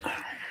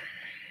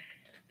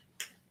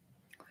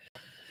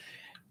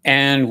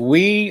And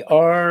we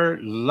are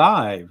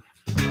live.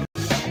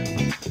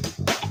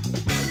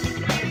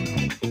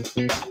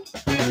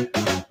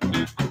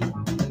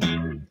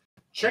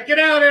 Check it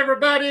out,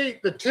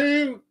 everybody. The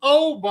two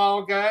old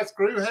bald guys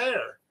grew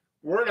hair.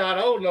 We're not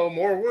old no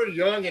more. We're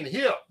young and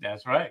hip.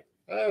 That's right.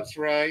 That's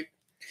right.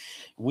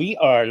 We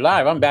are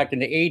live. I'm back in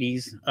the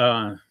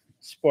 80s,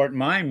 sporting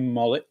my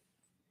mullet.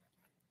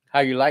 How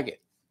you like it?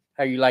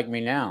 How you like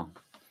me now?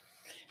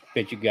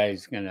 Bet you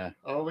guys gonna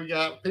Oh, we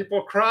got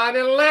people crying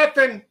and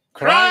laughing.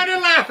 Crying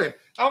and laughing.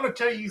 I want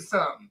to tell you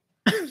something.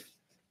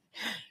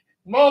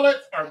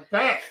 Mullets are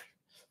back.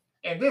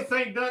 And this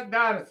ain't Duck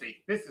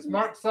Dynasty. This is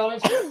Mark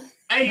Sullivan.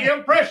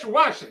 AM pressure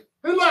washing.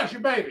 Who loves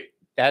your baby?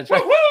 That's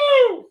right.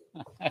 Woo-hoo!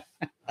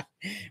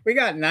 We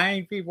got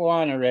 9 people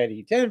on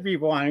already, 10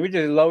 people on. We're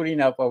just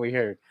loading up over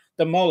here.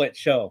 The Mullet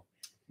Show.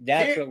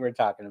 That's what we're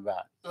talking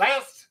about.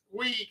 Last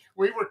week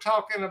we were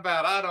talking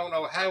about, I don't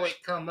know how it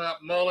come up,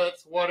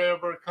 mullets,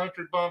 whatever,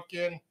 country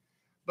bumpkin.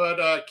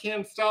 But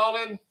Ken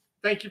Stalin,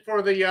 thank you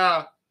for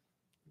the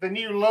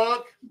new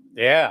look.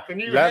 Yeah. The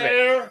new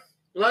hair. It.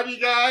 Love you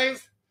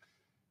guys.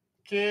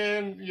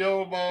 Ken,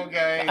 yo, ball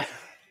guys.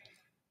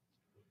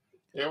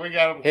 Yeah, we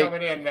got them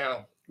coming in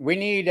now. We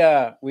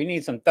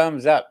need some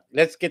thumbs up.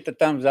 Let's get the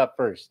thumbs up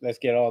first. Let's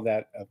get all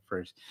that up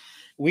first.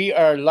 We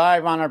are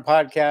live on our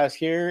podcast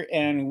here,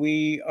 and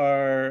we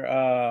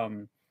are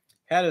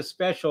had a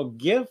special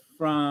gift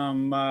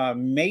from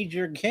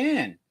Major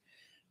Ken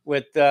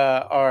with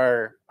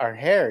our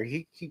hair.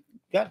 He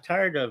got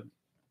tired of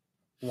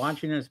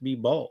watching us be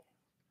bald.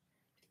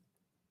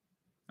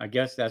 I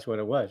guess that's what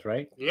it was,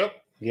 right?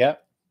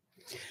 Yep.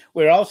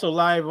 We're also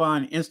live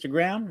on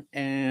Instagram,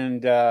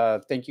 and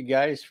thank you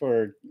guys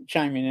for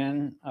chiming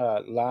in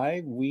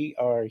live. We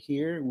are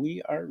here.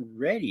 We are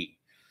ready.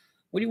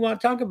 What do you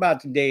want to talk about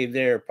today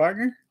there,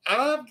 partner?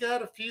 I've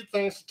got a few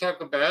things to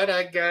talk about.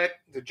 I got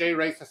the J.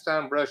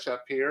 Racenstein brush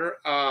up here.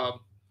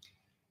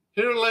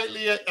 Here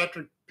lately,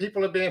 after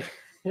people have been,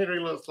 it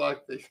looks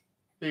like the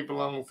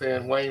people on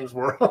saying Wayne's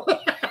World.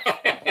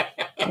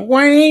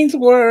 Wayne's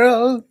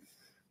World.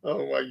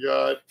 Oh, my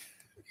God.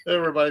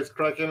 Everybody's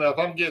cracking up.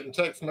 I'm getting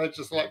text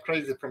messages like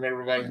crazy from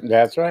everybody.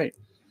 That's right.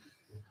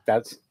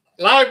 That's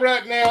live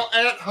right now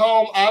at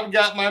home. I've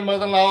got my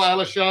mother-in-law,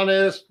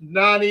 Alishana, is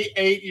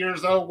 98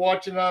 years old,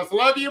 watching us.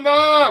 Love you,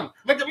 Mom.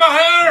 Look at my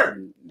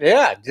hair.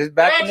 Yeah, just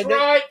back in the day.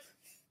 That's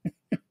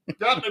right.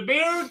 Got the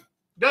beard.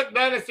 Duck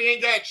Dynasty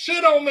ain't got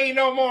shit on me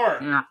no more.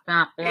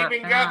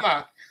 Even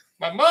got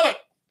my mullet.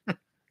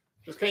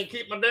 Just can't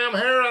keep my damn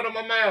hair out of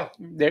my mouth.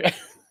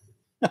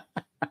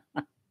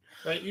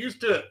 Ain't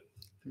used to it.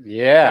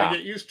 Yeah. Gotta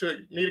get used to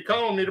it. Need a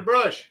comb, need a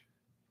brush.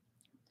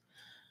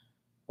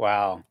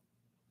 Wow.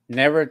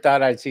 Never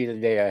thought I'd see the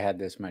day I had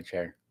this much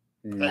hair.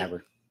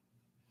 Never.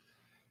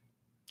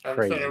 I'm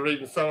sitting there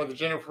reading some of the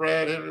Jennifer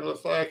ad. It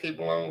looks like he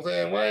belongs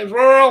in Wayne's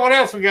World. What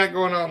else we got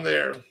going on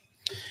there?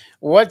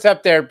 What's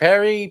up there,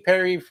 Perry?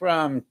 Perry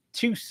from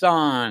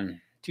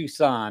Tucson.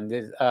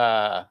 This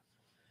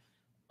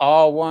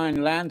All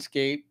One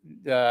Landscape.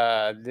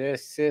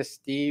 This is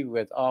Steve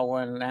with All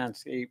One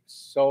Landscape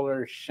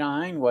Solar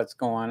Shine. What's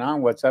going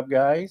on? What's up,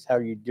 guys? How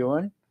you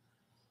doing?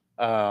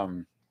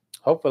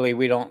 Hopefully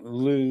we don't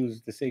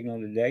lose the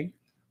signal today.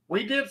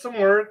 We did some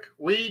work.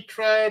 We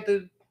tried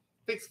to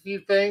fix a few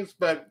things,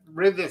 but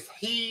with this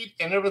heat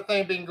and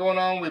everything been going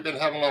on, we've been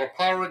having a lot of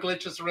power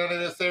glitches around in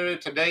this area.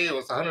 Today it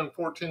was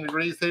 114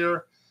 degrees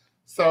here.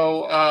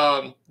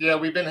 So, yeah,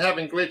 we've been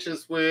having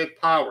glitches with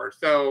power.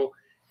 So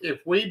if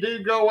we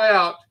do go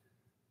out,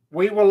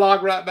 we will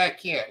log right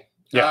back in.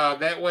 Yeah.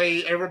 That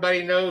way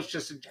everybody knows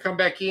just to come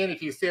back in.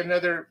 If you see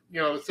another,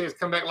 it says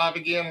come back live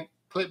again,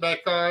 click back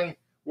on.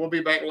 We'll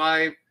be back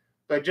live.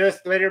 But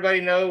just let everybody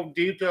know,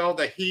 due to all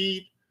the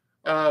heat,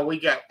 we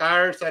got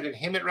fires out in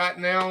Hemet right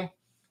now,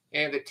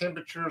 and the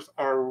temperatures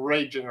are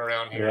raging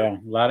around here. Yeah,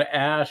 a lot of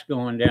ash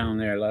going down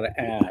there, a lot of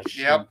ash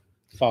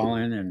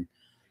falling, and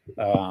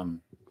a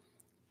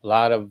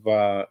lot of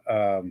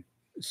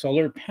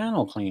solar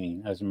panel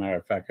cleaning, as a matter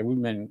of fact.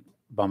 We've been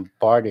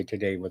bombarded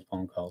today with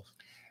phone calls.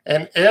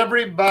 And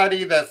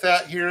everybody that's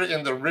out here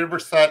in the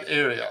Riverside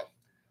area,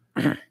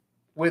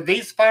 with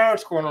these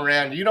fires going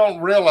around, you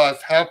don't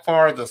realize how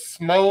far the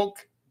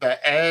smoke,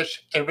 the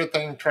ash,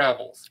 everything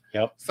travels.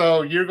 Yep.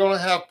 So you're going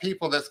to have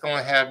people that's going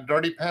to have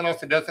dirty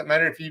panels. It doesn't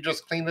matter if you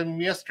just cleaned them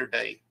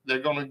yesterday. They're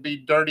going to be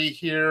dirty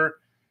here.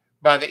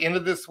 By the end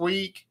of this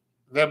week,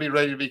 they'll be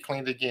ready to be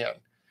cleaned again.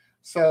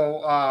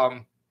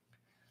 So,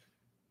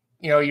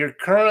 your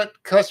current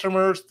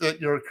customers,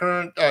 your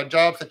current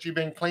jobs that you've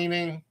been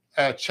cleaning,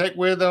 check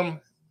with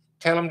them.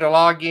 Tell them to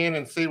log in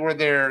and see where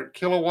their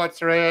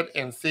kilowatts are at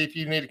and see if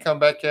you need to come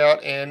back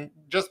out. And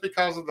just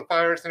because of the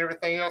fires and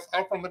everything else,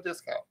 offer them a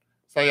discount.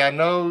 Say, I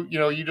know,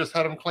 you just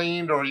had them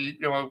cleaned, or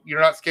you're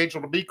not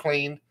scheduled to be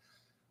cleaned.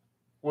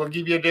 We'll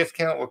give you a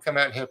discount. We'll come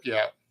out and help you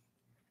out.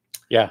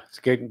 Yeah, it's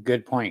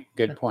good point.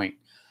 Good point.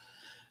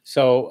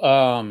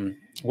 So,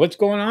 what's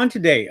going on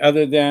today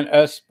other than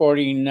us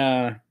sporting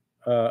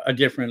a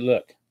different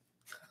look?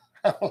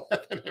 I'm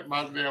laughing at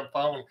my damn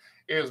phone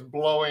is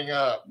blowing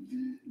up.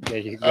 There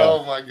you go.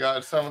 Oh my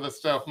God, some of the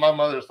stuff. My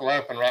mother's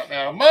laughing right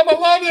now. Mama,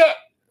 love you.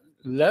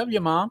 Love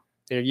you, Mom.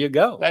 There you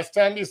go. Last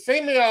time you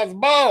see me, I was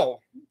bald.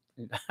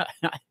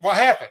 What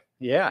happened?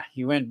 Yeah,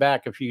 you went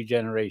back a few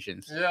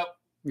generations. Yep.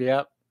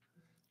 Yep.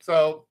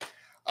 So,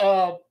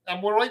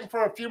 and we're waiting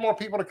for a few more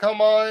people to come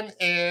on,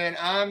 and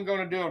I'm going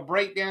to do a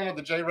breakdown of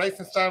the J.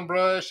 Racenstein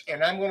brush,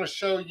 and I'm going to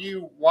show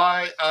you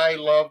why I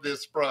love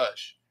this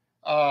brush.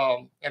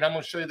 And I'm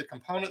going to show you the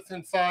components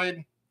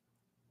inside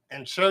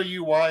and show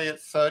you why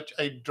it's such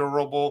a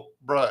durable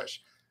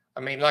brush.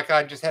 I mean, like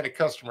I just had a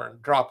customer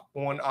drop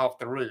one off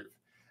the roof.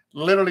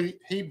 Literally,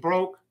 he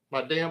broke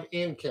my damn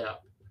end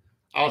cap.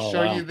 I'll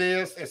show you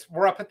this. It's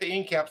where I put the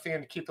end caps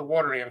in to keep the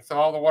water in, so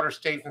all the water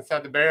stays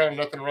inside the barrel and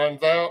nothing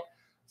runs out.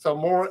 So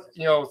more,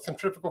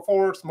 centrifugal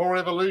force, more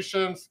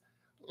evolutions,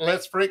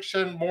 less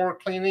friction, more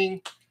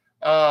cleaning.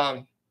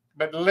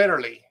 But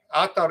literally,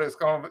 I thought it was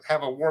going to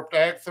have a warped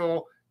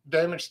axle,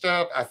 damaged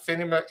stuff. I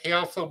sent him. He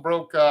also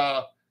broke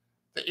the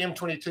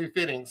M22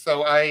 fitting.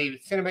 So I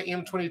sent him an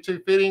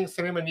M22 fitting,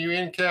 sent him a new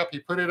end cap. He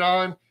put it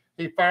on.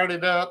 He fired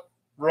it up.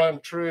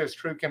 Run true as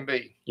true can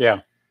be.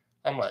 Yeah.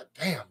 I'm like,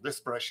 damn, this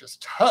brush is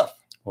tough.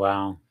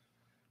 Wow.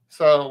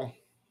 So,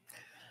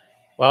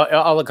 well,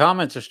 all the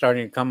comments are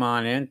starting to come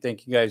on in.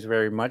 Thank you guys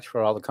very much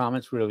for all the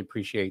comments. Really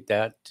appreciate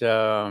that.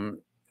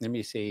 Let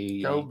me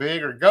see. Go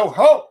big or go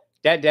home.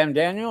 That damn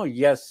Daniel,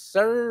 yes,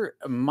 sir.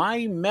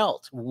 My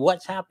melt.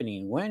 What's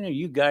happening? When are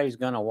you guys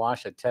gonna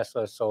wash a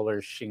Tesla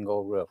solar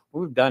shingle roof?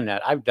 We've done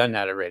that. I've done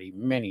that already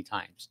many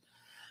times.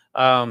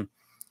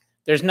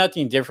 There's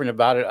nothing different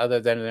about it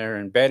other than they're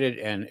embedded,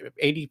 and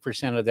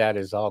 80% of that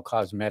is all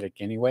cosmetic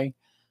anyway.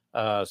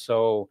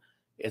 So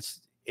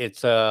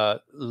it's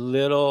a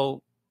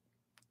little.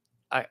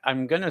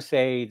 I'm gonna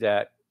say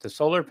that the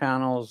solar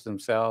panels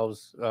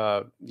themselves,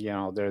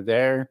 they're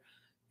there.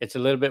 It's a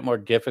little bit more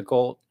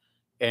difficult,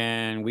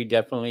 and we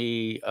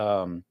definitely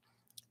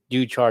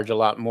do charge a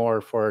lot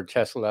more for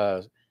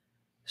Tesla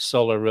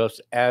solar roofs,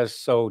 as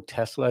so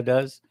Tesla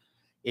does.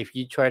 If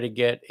you try to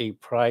get a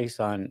price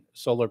on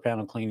solar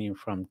panel cleaning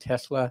from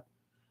Tesla,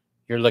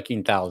 you're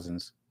looking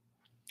thousands.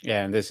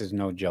 And this is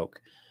no joke.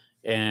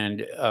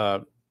 And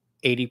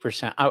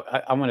 80%,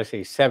 I want to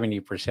say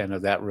 70%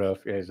 of that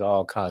roof is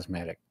all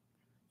cosmetic,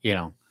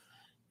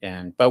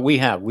 but we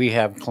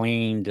have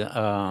cleaned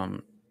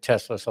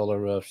Tesla solar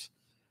roofs.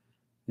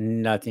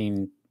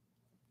 Nothing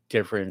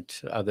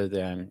different other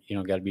than,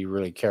 got to be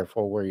really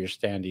careful where you're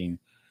standing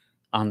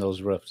on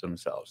those roofs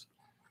themselves.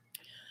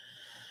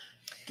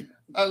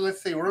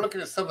 Let's see. We're looking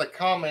at some of the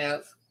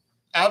comments.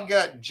 I've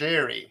got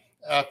Jerry.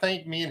 I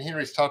think me and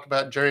Henry's talked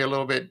about Jerry a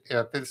little bit.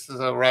 If this is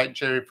a right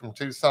Jerry from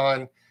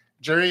Tucson.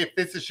 Jerry, if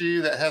this is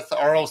you that has the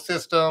RO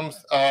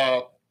systems,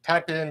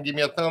 type in, give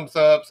me a thumbs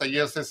up. Say,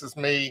 yes, this is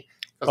me.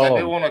 Because I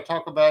do want to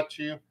talk about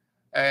you,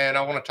 and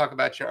I want to talk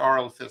about your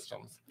RO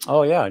systems.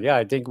 Oh, yeah. Yeah,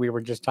 I think we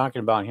were just talking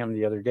about him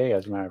the other day,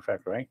 as a matter of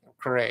fact, right?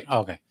 Correct.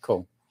 Okay,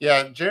 cool.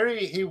 Yeah,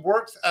 Jerry, he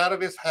works out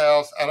of his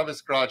house, out of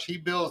his garage. He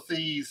builds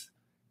these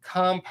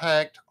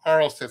compact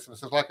RO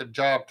systems. It's like a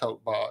job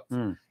tote box.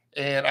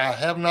 And I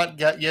have not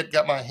yet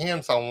got my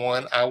hands on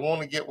one. I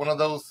want to get one of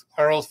those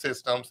RO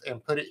systems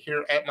and put it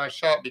here at my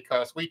shop,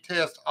 because we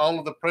test all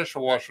of the pressure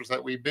washers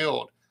that we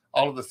build,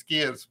 all of the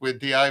skids with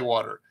DI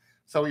water.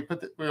 So we put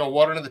the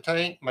water into the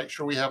tank, make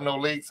sure we have no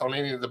leaks on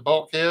any of the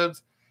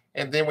bulkheads,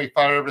 and then we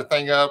fire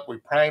everything up. We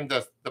prime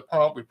the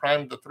pump, we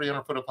prime the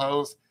 300 foot of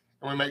hose,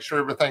 and we make sure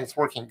everything's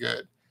working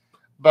good.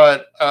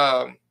 But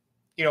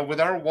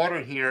with our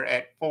water here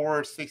at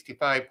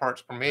 465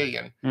 parts per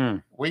million,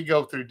 we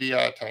go through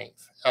DI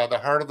tanks. The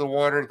harder the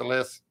water, the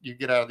less you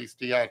get out of these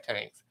DI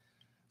tanks.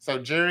 So,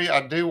 Jerry,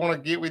 I do want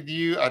to get with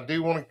you. I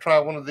do want to try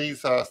one of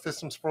these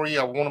systems for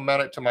you. I want to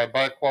mount it to my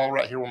back wall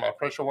right here where my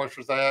pressure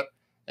washer's at.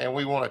 And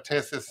we want to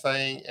test this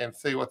thing and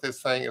see what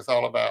this thing is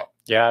all about.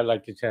 Yeah, I'd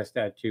like to test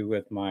that too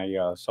with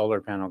my solar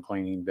panel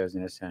cleaning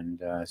business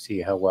and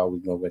see how well we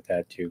go with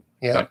that too.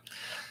 Yeah.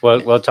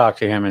 But we'll talk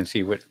to him and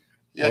see what.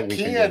 Yeah,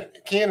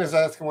 Ken is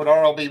asking, would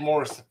RO be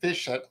more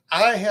sufficient?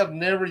 I have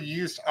never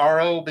used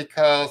RO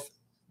because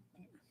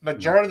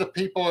majority of the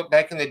people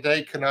back in the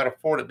day could not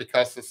afford it,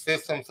 because the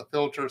systems, the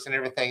filters, and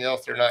everything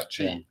else, they're not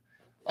cheap.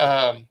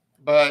 Yeah.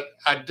 But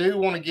I do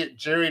want to get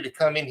Jerry to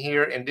come in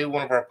here and do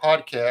one of our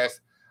podcasts.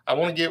 I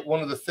want to get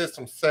one of the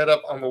systems set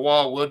up on the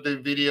wall. We'll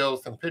do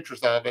videos and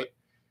pictures of it,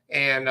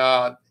 and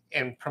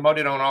promote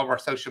it on all of our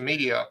social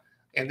media,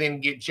 and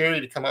then get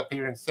Jerry to come up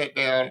here and sit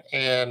down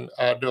and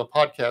do a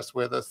podcast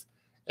with us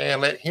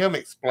and let him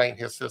explain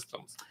his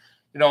systems.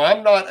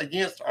 I'm not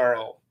against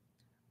RO,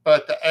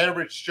 but the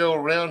average Joe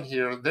around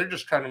here, they're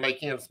just trying to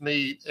make ends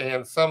meet,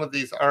 and some of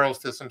these RO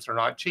systems are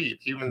not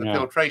cheap, even the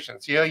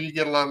filtrations. Yeah, you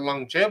get a lot of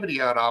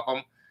longevity out of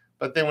them,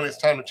 but then when it's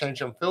time to change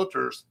them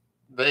filters,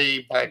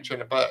 they bite you in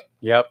the butt.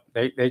 Yep,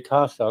 they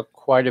cost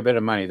quite a bit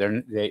of money.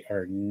 They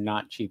are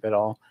not cheap at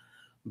all.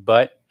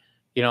 But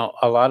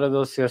a lot of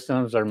those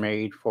systems are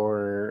made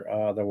for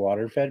the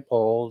water fed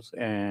poles,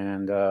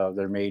 and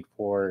they're made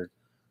for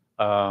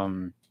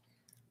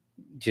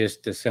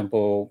just the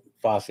simple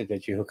faucet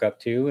that you hook up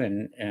to,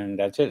 and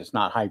that's it. It's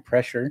not high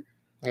pressure.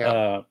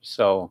 Yeah.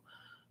 So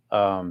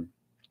um,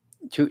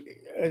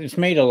 it's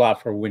made a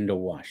lot for window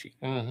washing.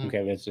 Mm-hmm.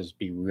 Okay, let's just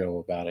be real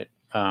about it.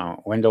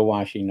 Window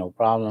washing, no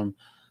problem.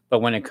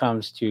 But when it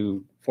comes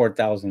to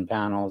 4,000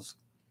 panels,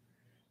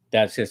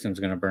 that system's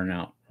going to burn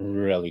out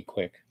really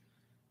quick.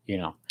 You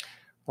know.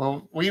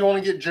 Well, we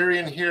want to get Jerry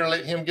in here and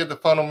let him give the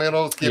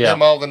fundamentals, give Yeah.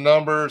 him all the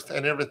numbers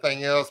and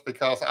everything else,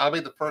 because I'll be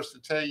the first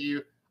to tell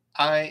you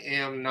I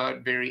am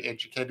not very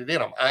educated in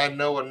them. I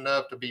know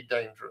enough to be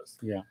dangerous.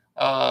 Yeah.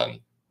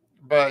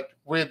 But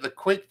with the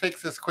quick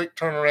fixes, quick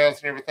turnarounds,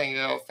 and everything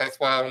else,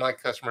 that's why all my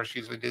customers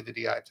usually do the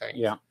DI tanks.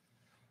 Yeah.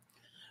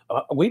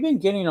 We've been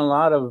getting a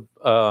lot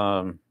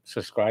of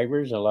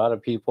subscribers, a lot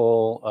of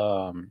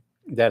people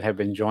that have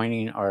been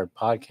joining our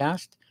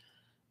podcast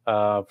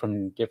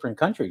from different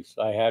countries.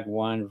 I had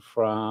one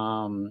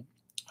from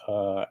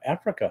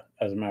Africa,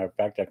 as a matter of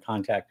fact, that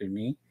contacted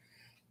me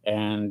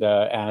and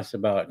asked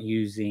about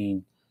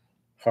using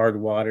hard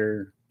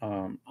water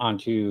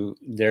onto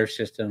their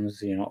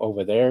systems,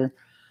 over there.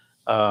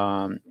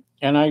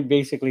 And I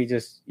basically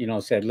just,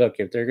 said, look,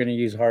 if they're going to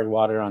use hard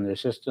water on their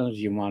systems,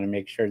 you want to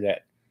make sure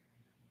that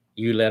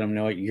you let them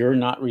know you're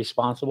not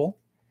responsible.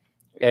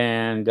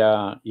 And,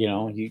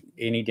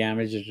 any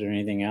damages or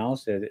anything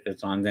else,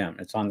 it's on them.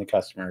 It's on the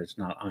customer. It's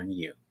not on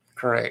you.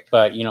 Correct.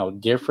 But,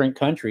 different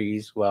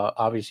countries, well,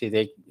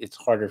 obviously it's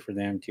harder for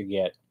them to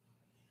get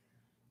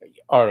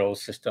RO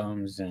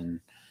systems and,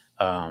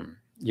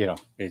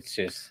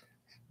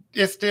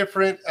 it's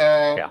different.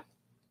 Yeah.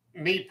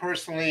 Me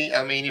personally,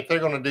 I mean, if they're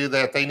going to do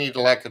that, they need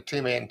like a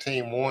 2-man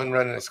team, one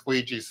running a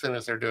squeegee as soon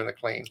as they're doing a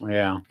clean.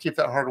 Yeah. Keep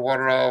that hard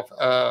water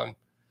off.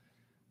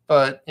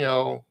 But,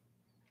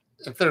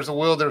 if there's a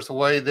will, there's a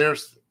way.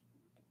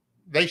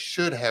 They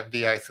should have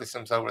DI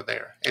systems over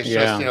there. It's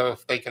just,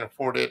 if they can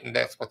afford it and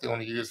that's what they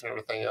want to use and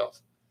everything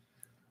else.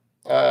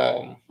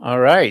 All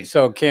right.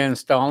 So Ken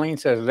Stalling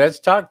says, let's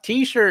talk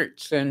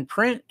T-shirts and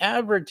print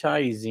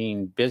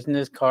advertising,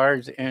 business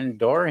cards, and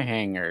door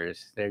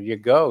hangers. There you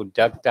go.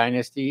 Duck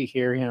Dynasty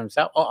here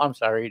himself. Oh, I'm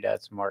sorry.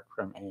 That's Mark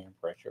from AM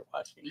Pressure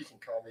Washing. You can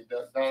call me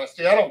Duck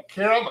Dynasty. I don't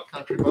care. I'm a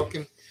country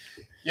bumpkin.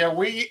 Yeah,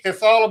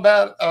 it's all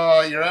about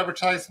your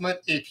advertisement.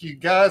 If you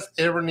guys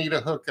ever need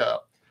a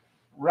hookup,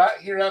 right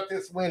here out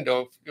this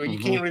window, you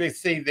can't really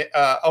see the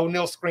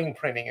O'Neill screen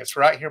printing. It's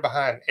right here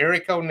behind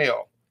Eric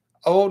O'Neill.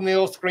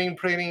 O'Neill Screen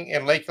Printing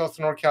in Lake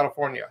Elsinore, North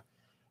California.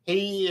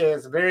 He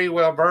is very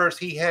well versed.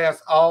 He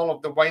has all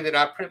of the way that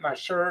I print my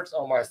shirts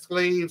on my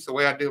sleeves, the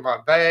way I do my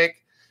bag.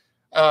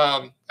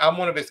 I'm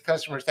one of his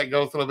customers that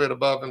goes a little bit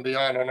above and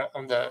beyond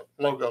on the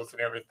logos and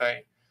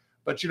everything.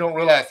 But you don't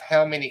realize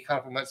how many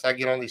compliments I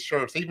get on these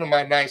shirts. Even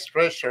my nice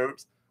dress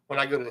shirts, when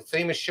I go to the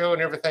SEMA show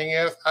and everything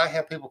else, I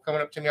have people coming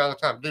up to me all the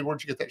time. Dude,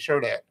 where'd you get that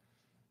shirt at?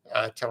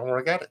 I tell them where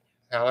I got it,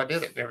 how I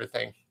did it and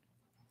everything.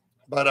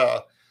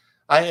 But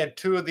I had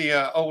two of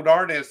the old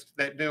artists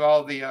that do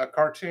all the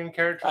cartoon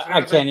characters.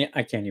 I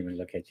can't even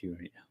look at you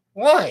right now.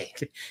 Why?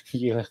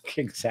 You look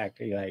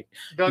exactly like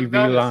Duck you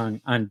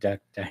belong on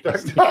Duck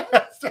Dynasty.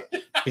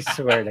 I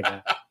swear to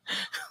God.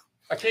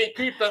 I can't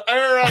keep the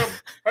air out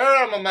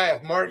of my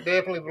mouth. Mark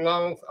definitely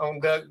belongs on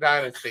Duck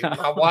Dynasty.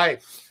 My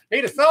wife.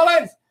 Need a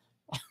Solons?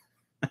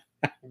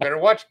 Better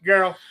watch it,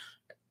 girl.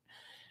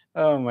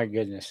 Oh my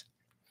goodness.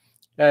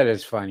 That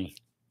is funny.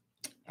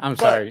 I'm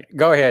sorry.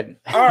 Go ahead.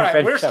 All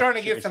right. We're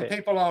starting to get some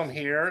people on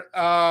here.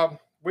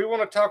 We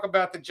want to talk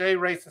about the J.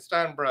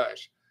 Racenstein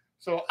brush.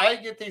 So I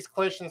get these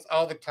questions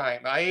all the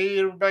time.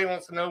 Everybody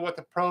wants to know what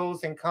the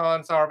pros and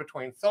cons are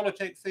between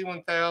Solitech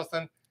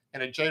C1000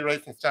 and a J.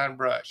 Racenstein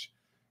brush.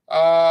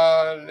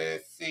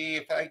 Let's see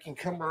if I can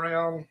come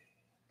around.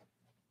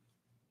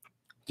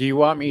 Do you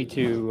want me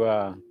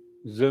to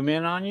zoom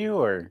in on you,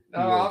 or no?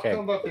 I'll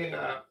come up and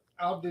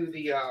I'll do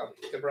the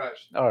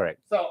brush. All right.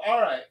 So all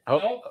right,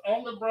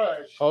 on the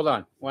brush. Hold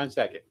on 1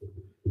 second.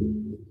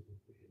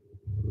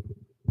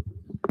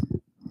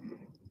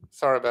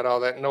 Sorry about all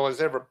that noise.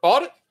 Ever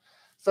bought it?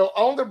 So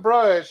on the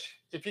brush,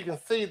 if you can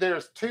see,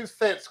 there's two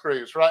set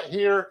screws right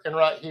here and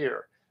right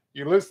here.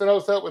 You loosen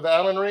those up with the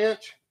Allen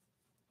wrench,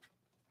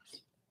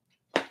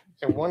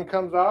 and one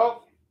comes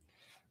off.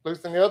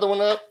 Loosen the other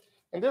one up,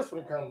 and this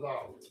one comes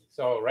off.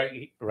 So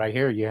right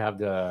here, you have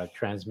the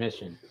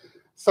transmission.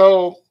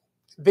 So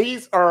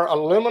these are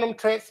aluminum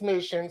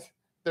transmissions.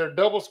 They're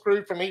double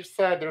screwed from each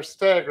side. They're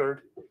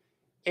staggered,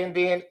 and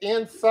then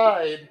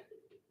inside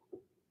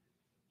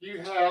you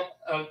have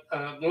an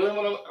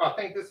aluminum. I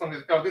think this one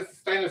is. Oh, this is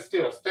stainless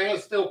steel.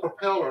 Stainless steel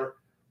propeller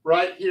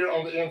right here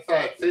on the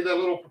inside. See that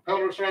little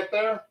propellers right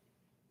there?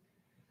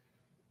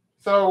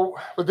 So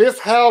with this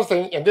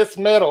housing and this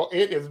metal,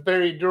 it is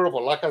very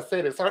durable. Like I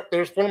said,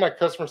 there's one of my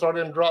customers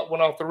already dropped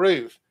one off the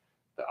roof.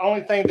 The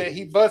only thing that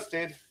he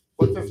busted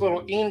was this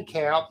little end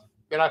cap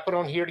that I put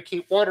on here to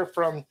keep water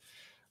from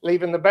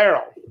leaving the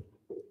barrel.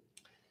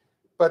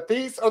 But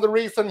these are the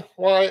reason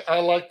why I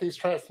like these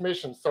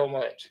transmissions so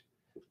much.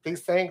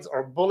 These things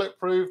are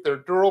bulletproof. They're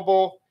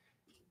durable.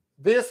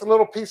 This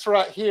little piece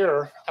right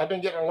here, I've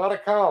been getting a lot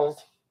of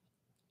calls.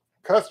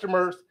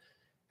 Customers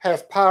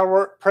has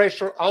power,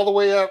 pressure all the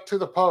way up to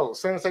the pole. As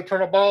soon as they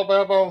turn a ball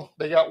valve on,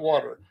 they got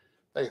water.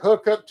 They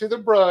hook up to the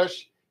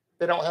brush,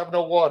 they don't have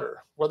no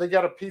water. Well, they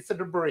got a piece of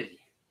debris.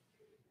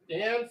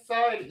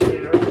 Inside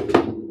here,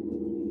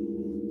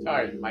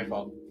 Sorry, my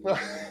fault.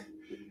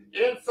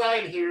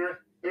 inside here,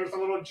 there's a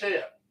little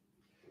jet.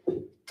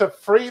 To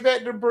free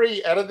that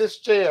debris out of this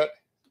jet,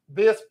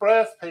 this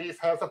brass piece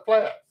has a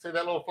flat. See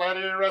that little flat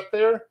area right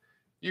there?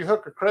 You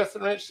hook a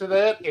crescent wrench to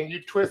that and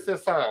you twist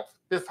this off.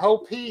 This whole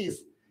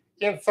piece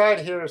inside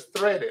here is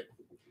threaded.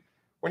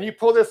 When you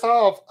pull this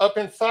off, up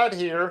inside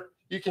here,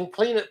 you can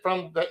clean it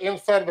from the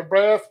inside of the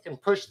brass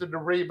and push the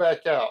debris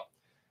back out.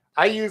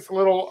 I use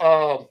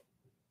little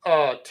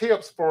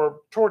tips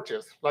for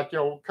torches, like,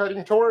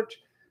 cutting torch.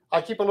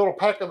 I keep a little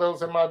pack of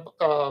those in my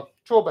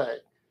tool bag.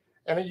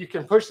 And then you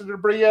can push the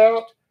debris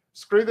out,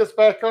 screw this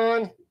back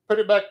on, put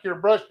it back to your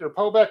brush, your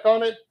pole back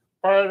on it,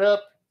 fire it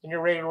up, and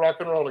you're ready to rock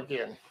and roll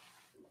again.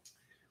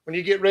 When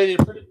you get ready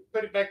to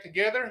put it back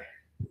together,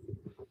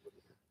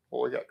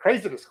 well, we got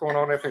craziness going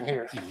on up in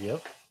here.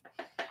 Yep.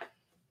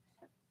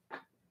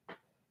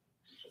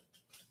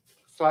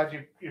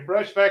 Slide your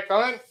brush back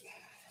on.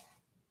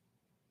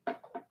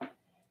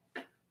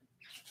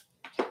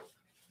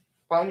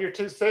 Find your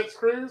 2 set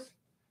screws.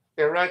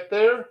 They're right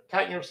there.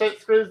 Tighten your set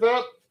screws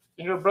up,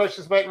 and your brush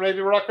is back ready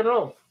to rock and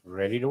roll.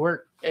 Ready to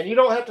work. And you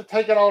don't have to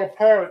take it all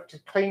apart to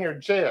clean your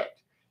jet.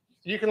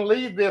 You can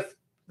leave this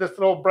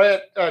little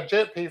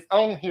jet piece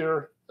on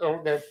here,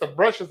 or the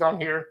brush is on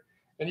here,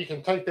 and you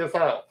can take this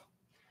off.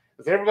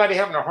 Is everybody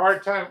having a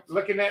hard time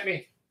looking at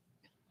me?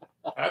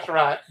 That's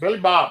right, Billy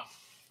Bob.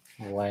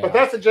 Wow. But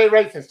that's a J.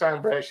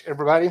 Racingstein brush,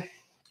 everybody.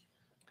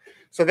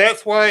 So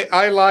that's why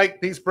I like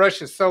these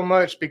brushes so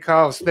much,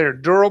 because they're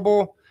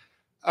durable,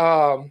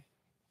 and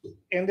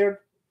they're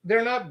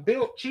not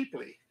built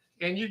cheaply,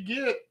 and you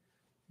get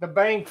the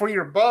bang for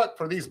your buck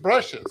for these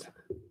brushes.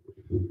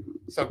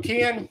 So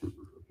Ken,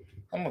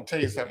 I'm gonna tell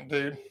you something,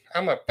 dude.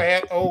 I'm a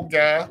fat old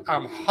guy.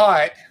 I'm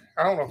hot.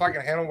 I don't know if I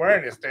can handle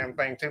wearing this damn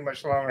thing too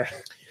much longer.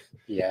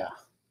 Yeah.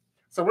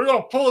 So we're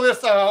gonna pull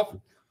this off.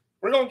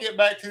 We're gonna get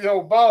back to the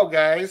old ball,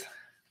 guys.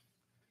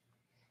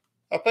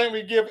 I think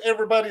we give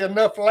everybody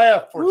enough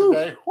laugh for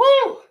today.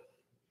 Woo!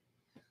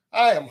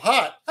 I am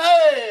hot.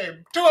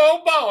 Hey, 2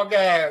 old ball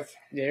guys.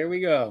 There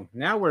we go.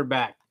 Now we're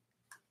back.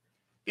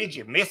 Did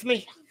you miss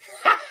me?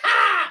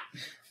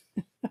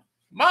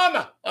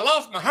 Mama, I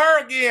lost my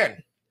hair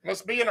again.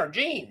 Must be in our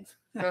jeans.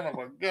 Son of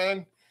a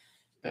gun.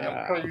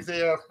 Damn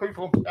crazy ass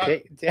people.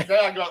 I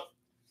got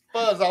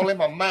fuzz all in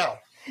my mouth.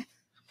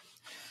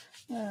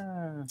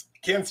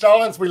 Ken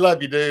Stallings, we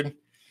love you, dude.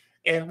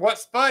 And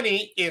what's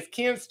funny is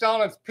Ken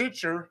Stallings'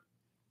 picture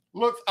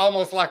looks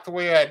almost like the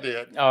way I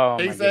did. Oh,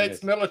 he's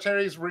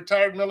ex-military, he's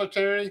retired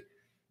military.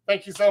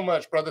 Thank you so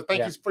much, brother.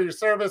 Thank you for your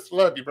service.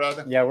 Love you,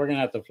 brother. Yeah, we're gonna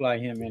have to fly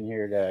him in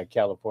here to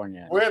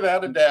California.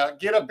 Without a doubt.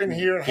 Get up in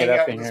here and hang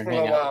out with us for a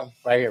little while.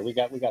 Right here. We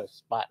got a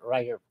spot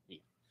right here for you.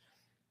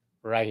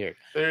 Right here.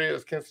 There he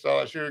is, Ken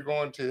Stallings. You're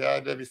going to the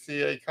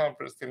IWCA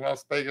conference in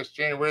Las Vegas,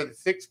 January the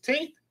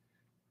 16th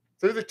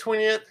through the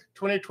 20th,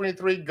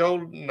 2023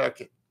 Golden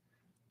Nugget.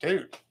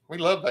 Dude, we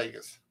love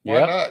Vegas.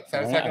 Why not?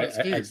 Sounds like an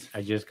excuse.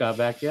 I just got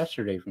back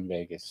yesterday from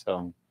Vegas.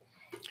 So,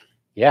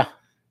 yeah,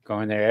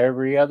 going there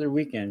every other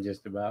weekend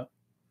just about.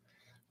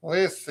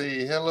 Let's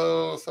see.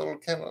 Hello, Solar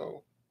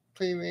Kennel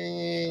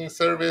cleaning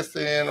service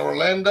in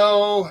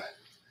Orlando.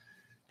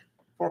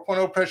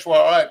 4.0 pressure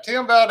washer. All right,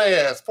 Tim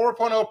Valdez,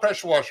 4.0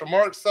 pressure washer.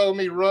 Mark sold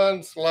me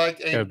runs like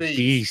a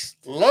beast.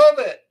 Love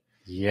it.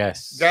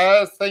 Yes.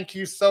 Guys, thank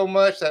you so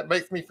much. That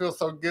makes me feel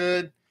so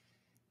good.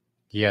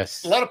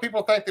 Yes. A lot of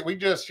people think that we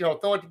just, throw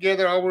it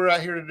together. All we're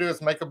out here to do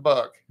is make a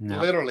buck. No.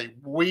 Literally,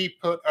 we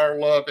put our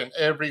love in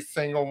every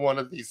single one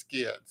of these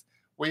skids.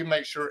 We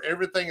make sure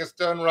everything is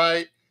done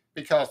right,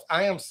 because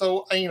I am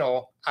so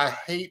anal. I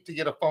hate to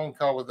get a phone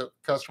call with a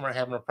customer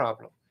having a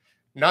problem.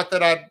 Not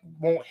that I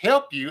won't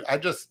help you. I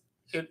just,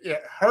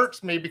 it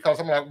hurts me, because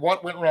I'm like,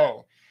 what went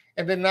wrong?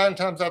 And then 9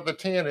 times out of the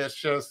 10, it's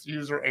just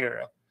user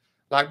error.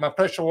 Like my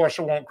pressure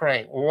washer won't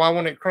crank. Well, why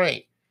won't it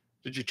crank?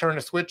 Did you turn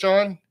the switch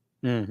on?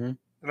 Mm-hmm.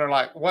 They're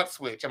like, what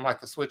switch? I'm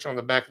like, the switch on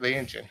the back of the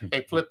engine.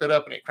 They flip it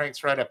up and it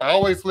cranks right up. I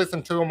always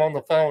listen to them on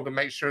the phone to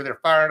make sure they're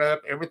fired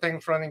up.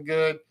 Everything's running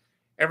good.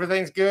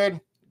 Everything's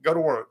good. Go to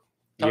work.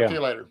 Talk to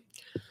you later.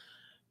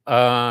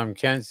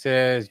 Ken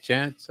says,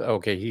 gents,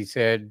 okay, he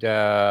said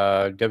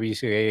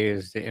WCA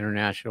is the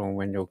International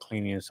Window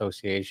Cleaning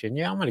Association.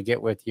 Yeah, I'm going to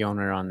get with the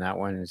owner on that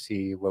one and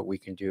see what we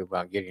can do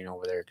about getting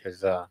over there,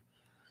 because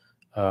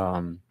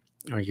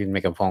or you can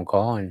make a phone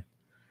call and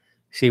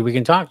see if we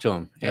can talk to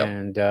them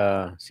and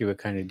see what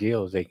kind of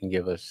deals they can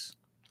give us.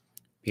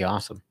 Be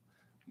awesome.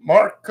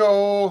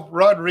 Marco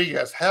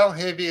Rodriguez, how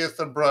heavy is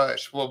the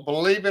brush? Well,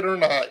 believe it or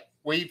not,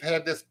 we've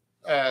had this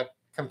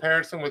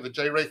comparison with the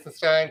J.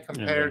 Racingstein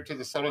compared to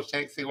the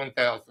Solotech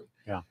C1000.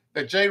 Yeah.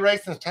 The J.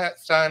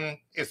 Racingstein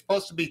is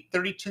supposed to be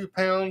 32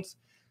 pounds.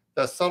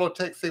 The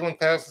Solotech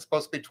C1000 is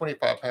supposed to be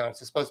 25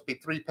 pounds. It's supposed to be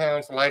 3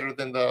 pounds lighter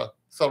than the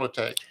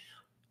Solotech.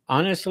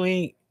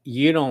 Honestly,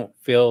 you don't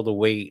feel the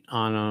weight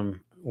on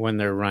them when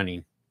they're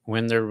running.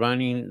 when they're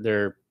running,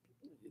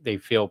 they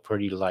feel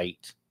pretty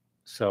light.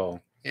 So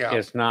Yeah.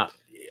 it's not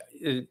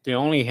the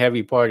only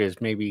heavy part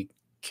is maybe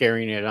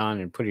carrying it on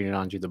and putting it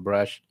onto the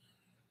brush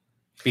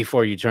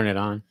before you turn it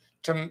on.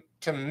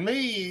 To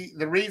me,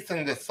 the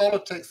reason the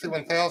Solitech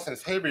C1000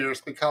 is heavier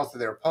is because of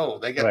their pole.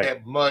 They got Right.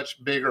 that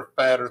much bigger,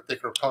 fatter,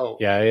 thicker pole.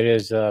 Yeah, it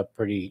is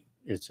pretty.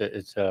 It's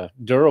a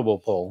durable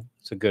pole.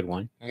 It's a good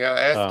one.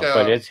 Yeah,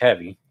 But it's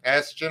heavy.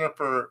 asked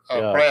Jennifer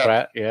Yeah, Pratt.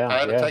 Pratt. Yeah, I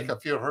had to yeah, take a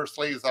few of her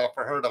sleeves off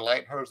for her to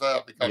lighten hers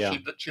up because yeah,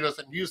 she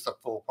doesn't use the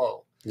full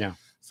pole. yeah.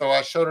 So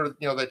I showed her,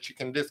 that you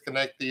can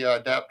disconnect the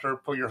adapter,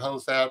 pull your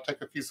hose out,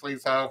 take a few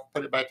sleeves off,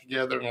 put it back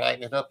together, and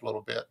lighten it up a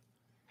little bit.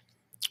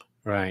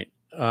 Right.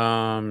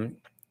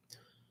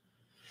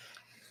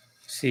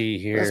 See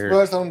here. Let's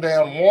buzz on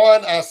down.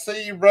 One, I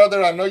see you,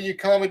 brother. I know you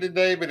called me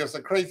today, but it's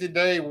a crazy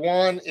day.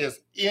 One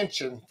is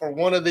inching for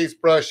one of these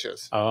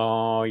brushes.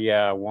 Oh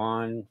yeah,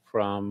 one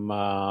from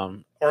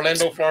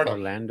Orlando, Florida.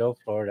 Orlando,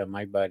 Florida,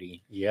 my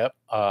buddy. Yep.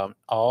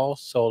 All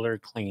solar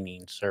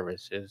cleaning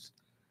services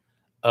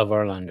of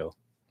Orlando.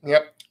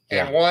 Yep.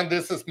 Yeah. And one,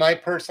 this is my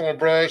personal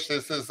brush.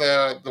 This is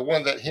the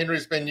one that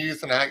Henry's been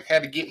using. I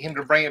had to get him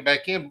to bring it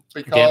back in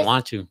because Didn't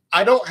want to.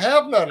 I don't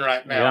have none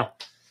right now.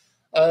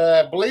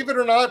 Believe it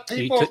or not,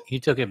 people. He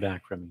took it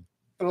back from me.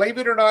 Believe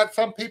it or not,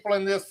 some people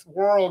in this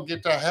world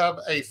get to have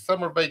a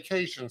summer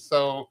vacation.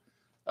 So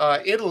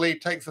Italy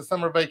takes a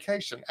summer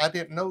vacation. I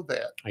didn't know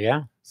that.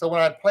 Yeah. So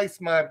when I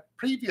placed my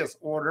previous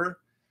order,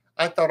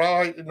 I thought,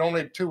 in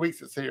only 2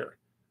 weeks it's here.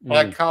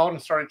 Well, I called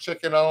and started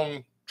checking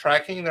on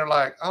tracking. They're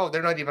like, oh,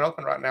 they're not even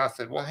open right now. I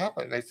said, what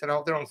happened? They said,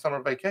 oh, they're on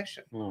summer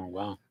vacation. Oh,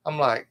 wow. I'm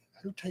like,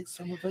 who takes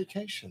summer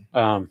vacation?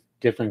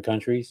 Different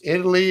countries.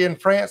 Italy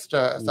and France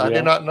does. Yeah. I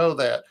did not know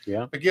that.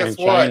 Yeah. But guess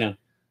And what? China.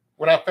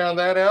 When I found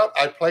that out,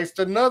 I placed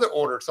another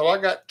order. So I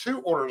got 2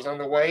 orders on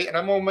the way, and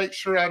I'm going to make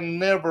sure I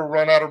never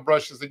run out of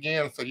brushes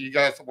again. So you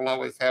guys will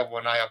always have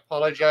one. I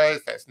apologize.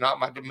 That's not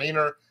my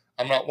demeanor.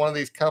 I'm not one of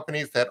these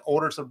companies that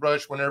orders a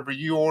brush whenever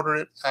you order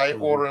it. I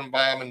order and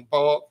buy them in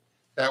bulk.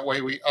 That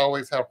way we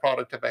always have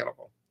product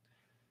available.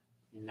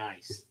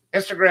 Nice.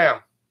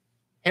 Instagram.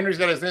 Henry's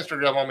got his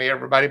Instagram on me,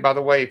 everybody. By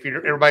the way, if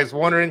everybody's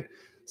wondering,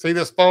 see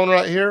this phone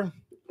right here?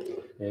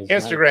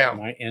 Instagram.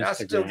 My Instagram. I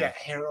still got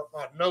hair up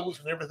my nose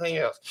and everything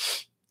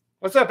else.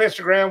 What's up,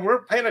 Instagram?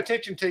 We're paying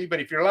attention to you, but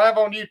if you're live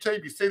on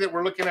YouTube, you see that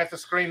we're looking at the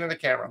screen and the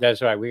camera.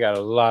 That's right. We got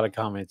a lot of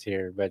comments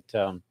here, but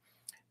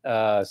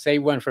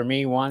save one for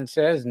me. One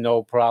says,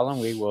 no problem.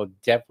 We will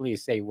definitely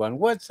save one.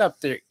 What's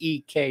up there,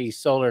 EK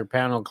Solar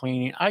Panel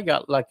Cleaning? I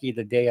got lucky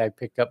the day I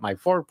picked up my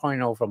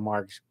 4.0 from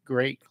Mark's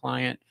great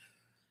client.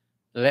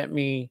 Let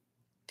me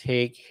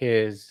take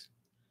his.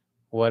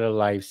 What a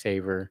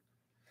lifesaver.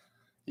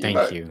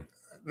 Thank you.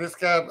 This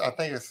guy, I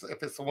think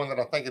if it's the one that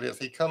I think it is,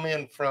 he come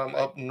in from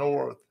up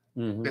north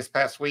this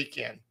past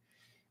weekend.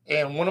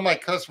 And one of my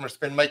customers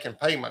been making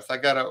payments. I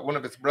got one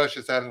of his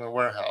brushes out in the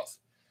warehouse.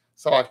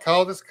 So I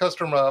called this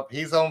customer up.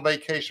 He's on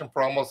vacation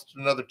for almost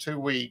another 2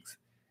 weeks.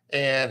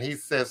 And he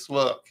says,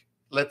 look,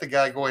 let the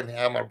guy go ahead and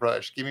have my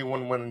brush. Give me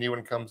one when a new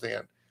one comes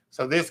in.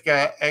 So this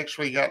guy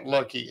actually got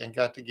lucky and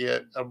got to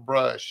get a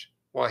brush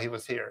while he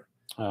was here.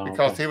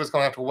 Because he was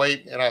going to have to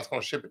wait and I was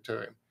going to ship it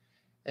to him.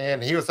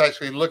 And he was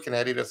actually looking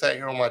at it. It sat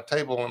here on my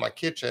table in my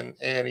kitchen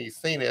and he's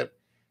seen it.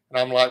 And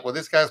I'm like, well,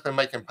 this guy's been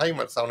making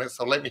payments on it.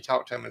 So let me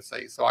talk to him and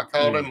see. So I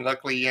called him.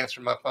 Luckily, he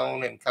answered my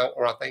phone he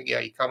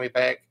called me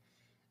back.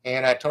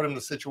 And I told him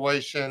the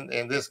situation.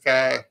 And this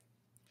guy,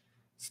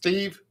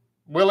 Steve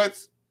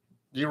Willets,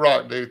 you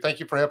rock, dude. Thank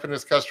you for helping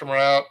this customer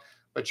out.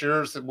 But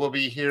yours will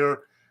be here.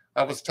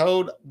 I was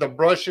told the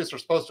brushes are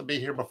supposed to be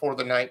here before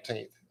the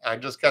 19th. I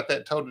just got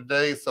that told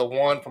today. So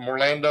one from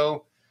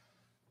Orlando.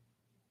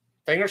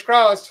 Fingers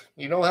crossed.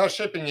 You know how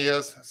shipping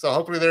is. So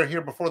hopefully they're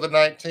here before the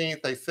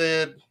 19th. They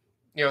said,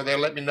 they'll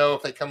let me know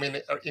if they come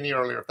in any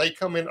earlier. If they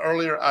come in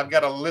earlier, I've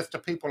got a list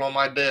of people on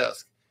my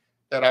desk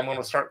that I'm going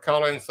to start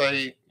calling and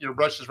say, your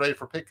brush is ready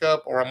for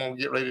pickup, or I'm going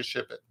to get ready to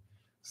ship it.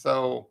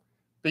 So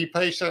be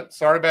patient.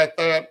 Sorry about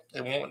that.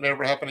 It won't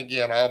never happen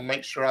again. I'll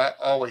make sure I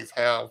always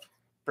have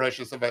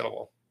brushes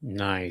available.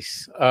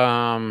 Nice.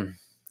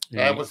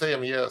 That was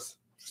him, yes.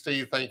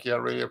 Steve, thank you. I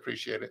really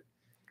appreciate it.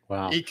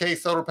 Wow. EK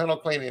Solar Panel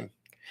Cleaning.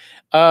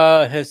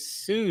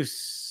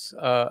 Jesus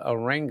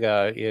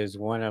Arenga is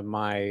one of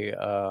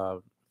my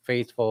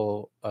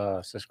faithful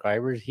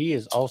subscribers. He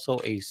is also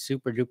a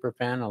super duper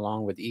fan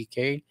along with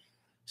EK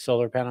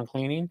Solar Panel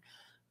Cleaning.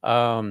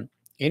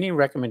 Any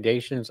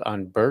recommendations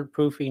on bird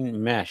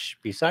proofing mesh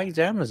besides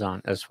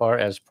Amazon as far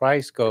as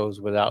price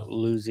goes without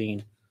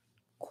losing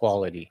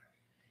quality?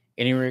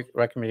 Any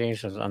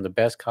recommendations on the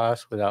best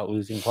cost without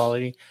losing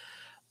quality?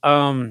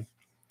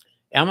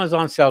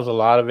 Amazon sells a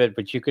lot of it,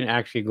 but you can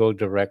actually go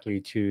directly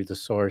to the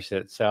source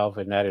itself,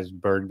 and that is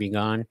Bird Be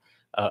Gone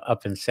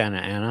up in Santa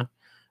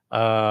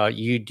Ana.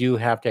 You do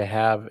have to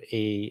have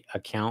a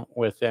account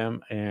with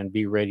them and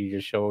be ready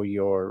to show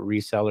your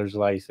reseller's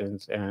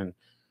license and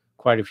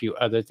quite a few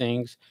other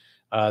things.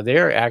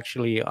 They're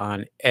actually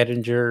on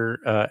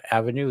Edinger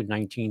Avenue,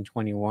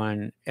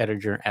 1921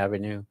 Edinger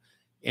Avenue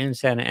in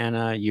Santa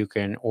Ana. You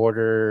can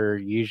order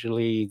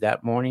usually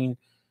that morning,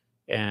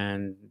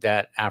 and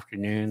that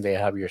afternoon they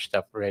have your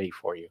stuff ready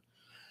for you.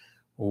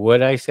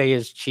 Would I say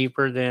it's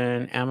cheaper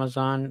than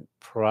Amazon?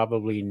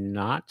 Probably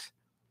not,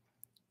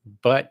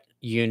 but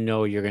you're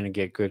going to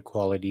get good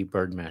quality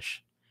bird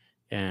mesh.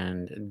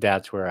 And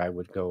that's where I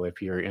would go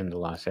if you're in the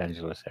Los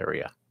Angeles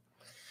area.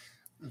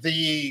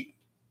 The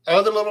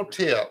other little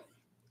tip,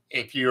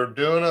 if you're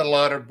doing a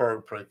lot of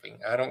bird proofing,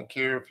 I don't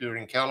care if you're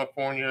in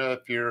California,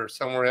 if you're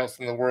somewhere else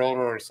in the world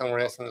or somewhere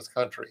else in this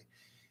country,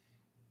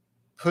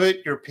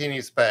 put your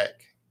pennies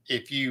back.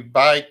 If you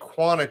buy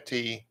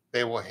quantity,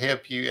 they will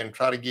help you and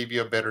try to give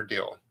you a better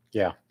deal.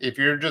 Yeah. If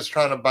you're just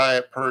trying to buy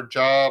it per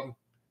job,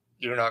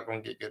 you're not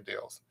going to get good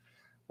deals.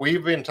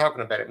 We've been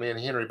talking about it, me and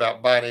Henry,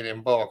 about buying it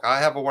in bulk. I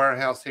have a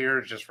warehouse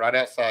here, just right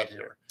outside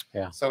here.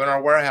 Yeah. So in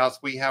our warehouse,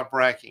 we have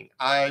racking.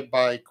 I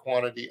buy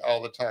quantity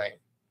all the time.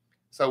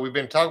 So we've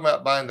been talking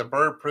about buying the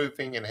bird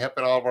proofing and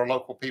helping all of our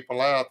local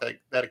people out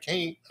that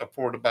can't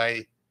afford to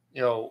buy,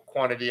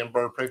 quantity and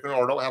bird proofing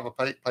or don't have a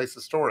place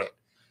to store it.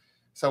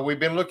 So we've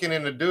been looking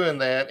into doing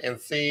that and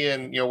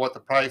seeing, what the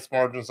price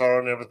margins are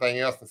and everything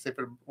else, and see if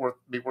it would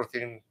be worth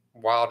a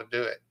while to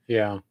do it.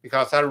 Yeah.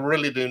 Because I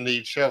really do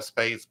need shelf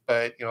space,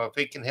 but if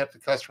it can help the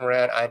customer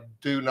out, I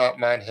do not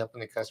mind helping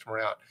the customer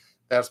out.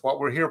 That's what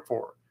we're here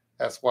for.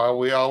 That's why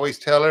we always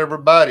tell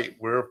everybody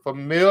we're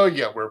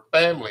familiar, we're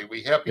family,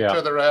 we help each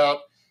other out,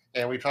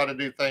 and we try to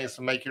do things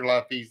to make your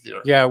life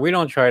easier. Yeah, we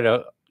don't try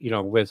to,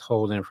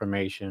 withhold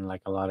information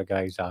like a lot of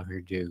guys out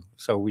here do.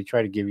 So we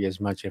try to give you as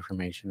much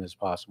information as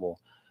possible.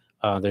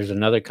 There's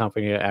another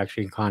company that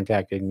actually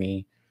contacted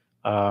me,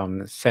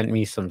 sent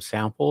me some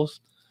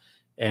samples,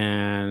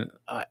 and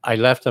I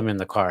left them in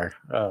the car.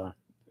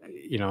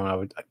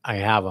 I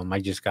have them.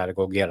 I just got to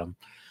go get them.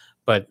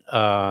 But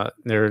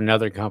there's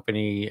another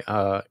company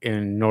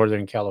in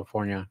Northern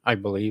California, I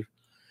believe,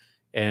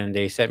 and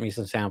they sent me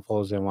some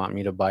samples and want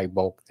me to buy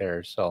bulk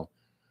there. So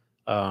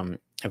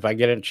if I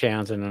get a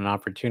chance and an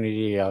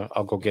opportunity,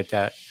 I'll go get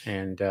that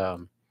and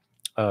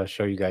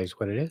show you guys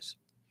what it is.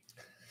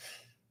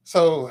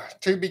 So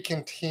to be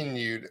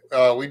continued.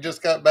 We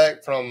just got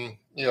back from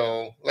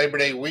Labor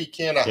Day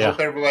weekend. I hope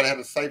everybody had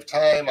a safe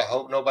time. I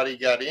hope nobody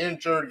got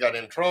injured, got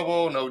in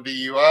trouble, no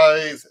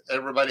DUIs.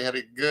 Everybody had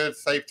a good,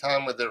 safe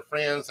time with their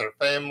friends, their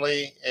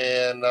family,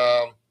 and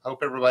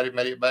hope everybody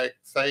made it back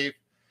safe.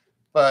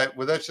 But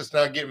with us just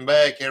now getting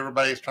back,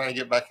 everybody's trying to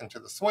get back into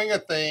the swing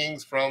of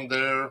things from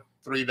their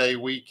 3-day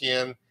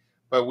weekend.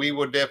 But we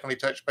will definitely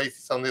touch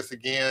bases on this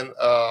again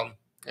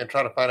and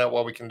try to find out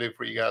what we can do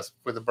for you guys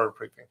with the bird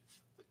proofing.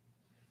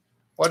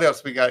 What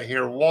else we got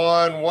here?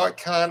 One, what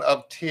kind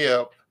of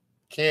tip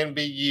can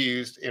be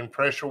used in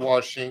pressure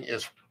washing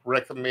is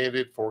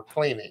recommended for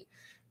cleaning?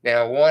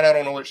 Now, one, I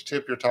don't know which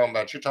tip you're talking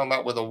about. You're talking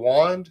about with a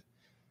wand?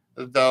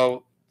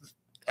 Though,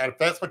 if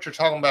that's what you're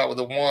talking about with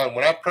a wand,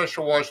 when I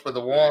pressure wash with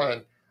a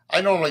wand,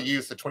 I normally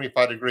use the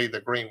 25 degree,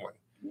 the green one.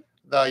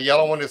 The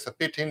yellow one is a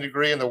 15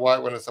 degree and the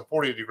white one is a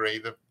 40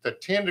 degree. The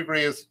 10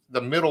 degree is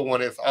the middle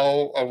one, is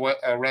all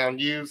around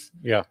use.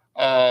 Yeah.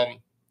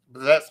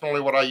 But that's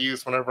normally what I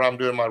use whenever I'm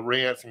doing my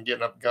rinse and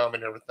getting up gum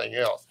and everything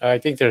else. I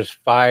think there's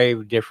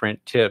 5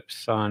 different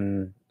tips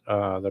on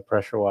the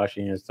pressure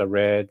washing. It's the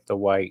red, the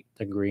white,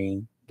 the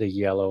green, the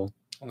yellow,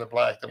 and the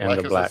black. The black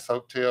is a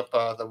soak tip.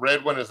 The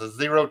red one is a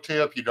 0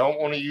 tip. You don't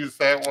want to use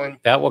that one.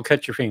 That will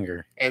cut your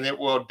finger. And it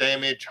will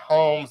damage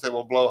homes. It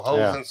will blow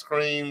holes and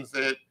screens.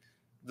 The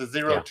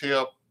 0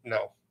 tip,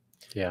 no.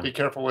 Yeah. Be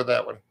careful with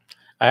that one.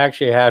 I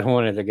actually had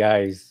one of the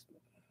guys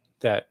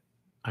that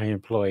I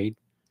employed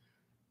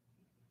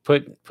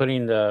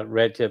putting the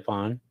red tip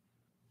on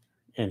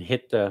and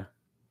hit the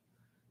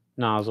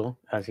nozzle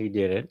as he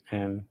did it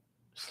and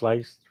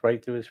sliced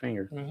right through his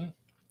finger. Mm-hmm.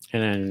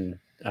 And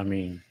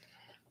then,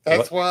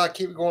 that's why I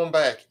keep going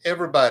back.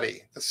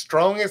 Everybody, the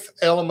strongest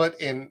element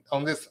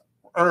on this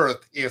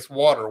earth is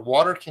water.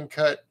 Water can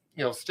cut,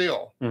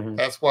 steel. Mm-hmm.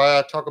 That's why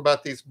I talk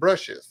about these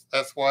brushes.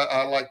 That's why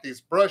I like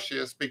these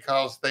brushes,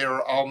 because they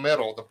are all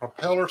metal. The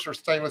propellers are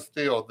stainless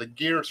steel. The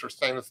gears are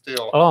stainless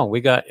steel. Oh,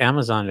 we got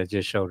Amazon that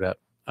just showed up.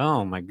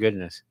 Oh my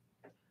goodness.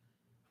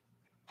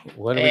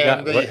 What do we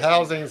got? The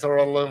housings are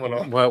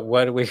aluminum.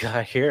 What do we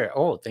got here?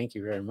 Oh, thank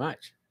you very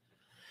much.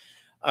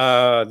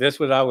 This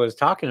what I was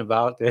talking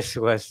about. This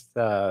was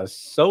the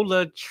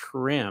solar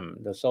trim.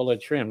 The solar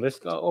trim. Let's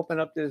go open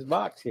up this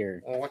box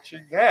here. Well, what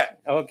you got?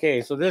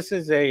 Okay, so this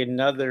is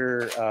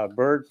another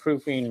bird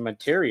proofing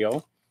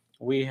material.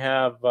 We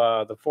have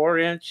the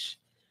 4-inch,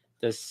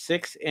 the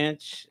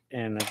 6-inch,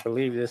 and I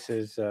believe this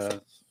is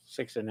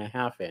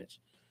 6.5 inch.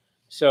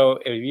 So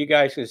if you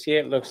guys can see,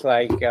 it looks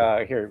like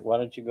here. Why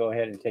don't you go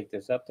ahead and take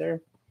this up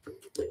there?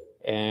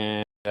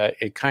 And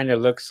it kind of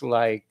looks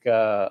like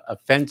a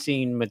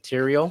fencing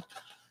material.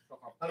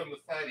 I'll put them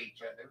beside each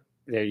other.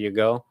 There you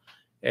go.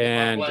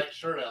 And my black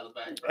shirt out of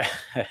the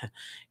back.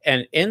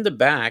 And in the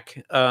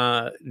back,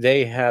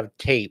 they have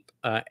tape,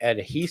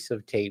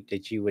 adhesive tape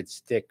that you would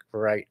stick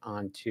right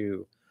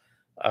onto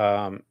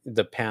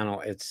the panel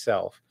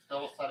itself.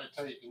 Double-sided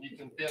tape, and you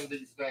can bend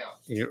these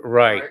down.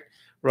 Right.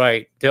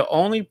 Right. The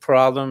only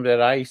problem that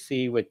I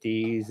see with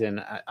these,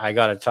 and I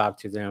got to talk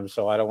to them,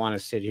 so I don't want to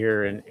sit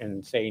here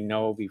and say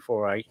no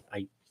before I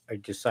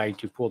decide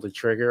to pull the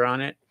trigger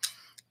on it,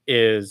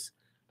 is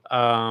you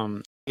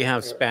have Yeah.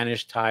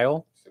 Spanish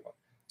tile.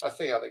 I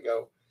see how they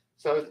go.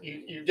 So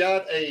you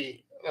got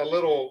a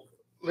little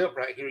lip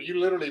right here. You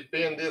literally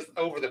bend this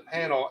over the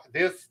panel.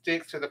 This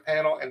sticks to the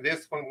panel, and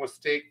this one will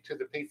stick to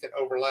the piece that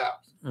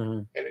overlaps,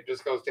 Hmm. and it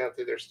just goes down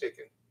through there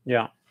sticking.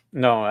 Yeah.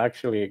 No,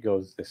 actually, it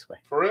goes this way.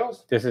 For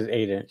reals? This is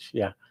 8 inch.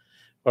 Yeah.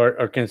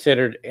 Or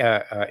considered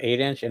 8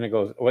 inch, and it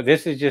goes. Well,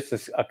 this is just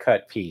a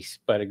cut piece,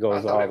 but it I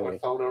goes thought all it the would way.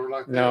 fold over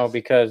like No, this.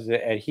 because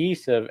the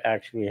adhesive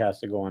actually has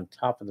to go on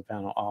top of the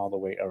panel all the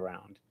way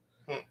around.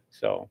 Hmm.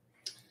 So,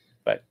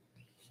 but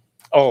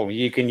oh,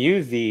 you can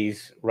use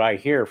these right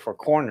here for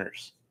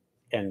corners,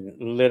 and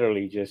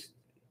literally just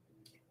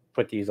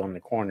put these on the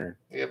corner.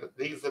 Yeah, but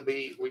these will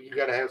be. Well, you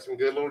got to have some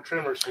good little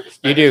trimmers for the You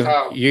Spanish do,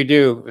 tile. you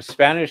do.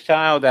 Spanish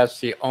tile. That's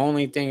the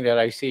only thing that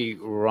I see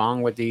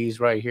wrong with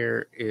these right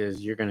here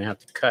is you're gonna have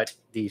to cut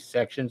these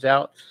sections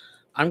out.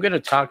 I'm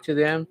gonna talk to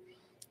them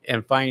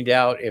and find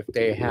out if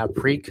they have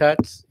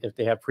pre-cuts, if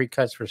they have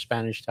pre-cuts for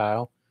Spanish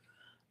tile.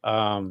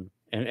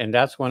 And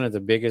that's one of the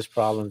biggest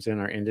problems in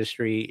our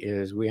industry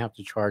is we have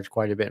to charge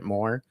quite a bit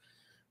more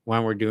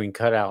when we're doing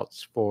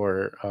cutouts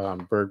for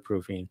bird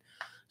proofing,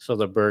 so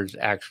the birds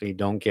actually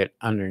don't get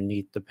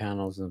underneath the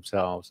panels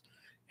themselves.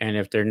 And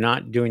if they're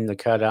not doing the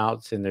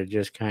cutouts and they're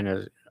just kind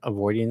of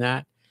avoiding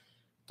that,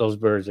 those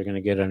birds are going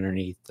to get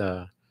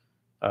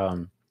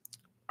um,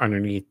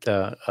 underneath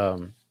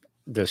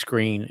the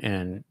screen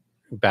and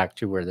back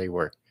to where they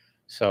were.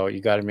 So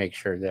you got to make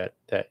sure that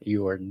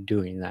you are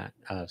doing that,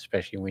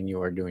 especially when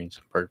you are doing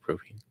some bird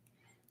proofing.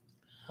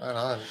 Right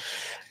on.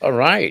 All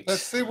right.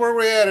 Let's see where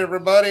we're at,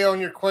 everybody, on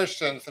your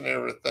questions and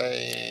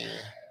everything.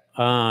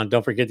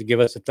 Don't forget to give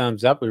us a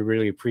thumbs up. We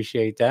really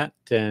appreciate that,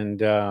 and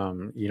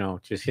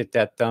just hit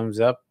that thumbs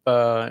up.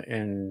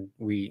 And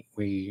we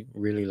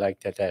really like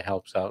that. That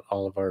helps out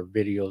all of our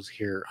videos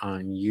here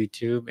on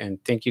YouTube.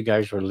 And thank you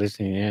guys for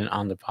listening in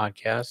on the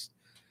podcast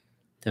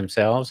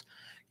themselves.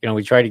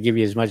 We try to give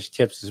you as much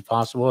tips as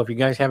possible. If you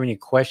guys have any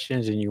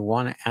questions and you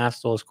want to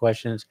ask those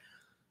questions,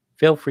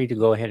 feel free to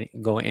go ahead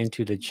and go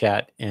into the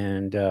chat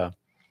and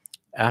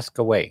ask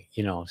away.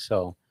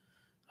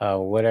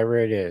 Whatever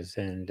it is.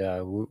 And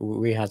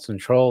we had some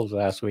trolls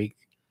last week,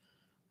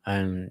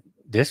 and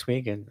this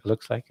week it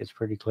looks like it's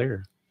pretty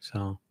clear.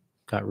 So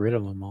got rid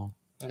of them all.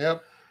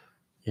 Yep.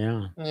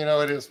 Yeah.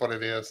 It is what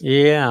it is.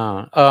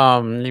 Yeah.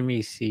 Let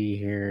me see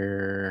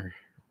here.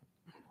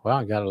 Well,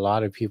 I got a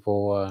lot of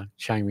people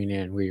chiming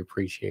in. We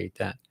appreciate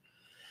that.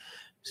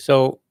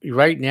 So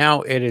right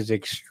now it is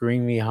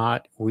extremely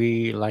hot.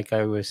 Like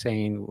I was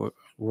saying,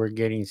 we're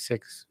getting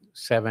 6,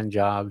 7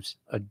 jobs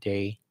a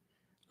day,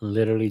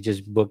 literally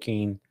just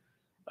booking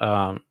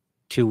um,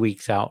 2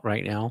 weeks out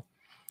right now,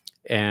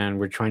 and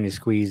we're trying to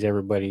squeeze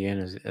everybody in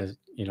as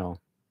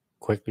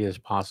quickly as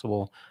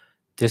possible.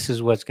 This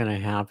is what's going to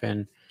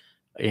happen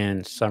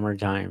in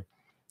summertime,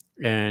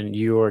 and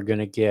you are going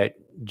to get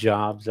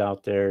jobs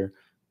out there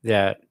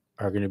that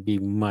are going to be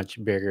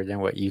much bigger than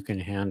what you can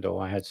handle.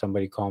 I had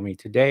somebody call me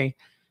today,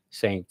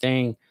 same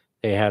thing.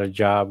 They had a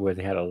job where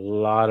they had a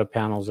lot of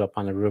panels up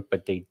on the roof,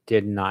 but they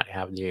did not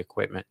have the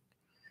equipment.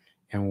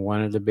 And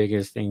one of the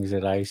biggest things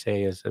that I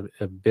say is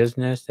a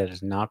business that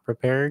is not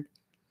prepared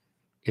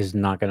is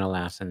not going to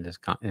last in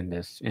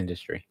this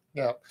industry.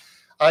 Yeah.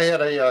 I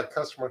had a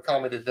customer call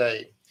me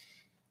today.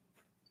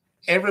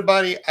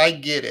 Everybody, I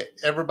get it.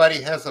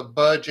 Everybody has a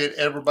budget.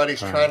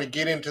 Everybody's Right. trying to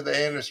get into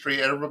the industry.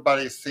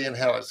 Everybody's seeing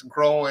how it's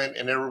growing,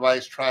 and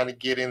everybody's trying to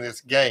get in this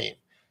game.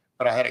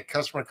 But I had a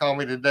customer call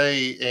me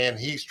today, and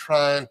he's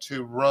trying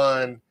to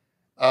run.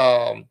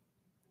 Um,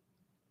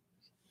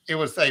 it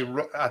was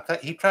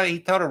he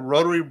thought a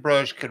rotary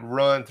brush could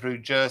run through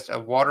just a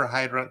water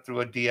hydrant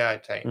through a DI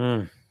tank.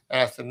 Mm.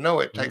 And I said,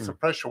 no, it takes a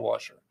pressure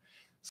washer.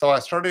 So I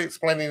started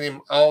explaining to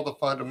him all the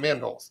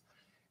fundamentals.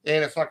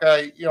 And it's like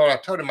I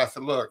told him, I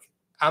said, look,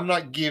 I'm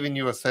not giving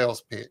you a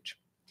sales pitch.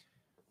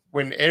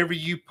 Whenever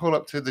you pull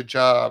up to the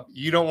job,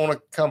 you don't want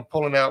to come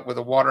pulling out with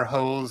a water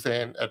hose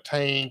and a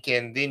tank,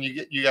 and then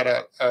you got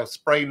a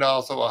spray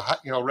nozzle,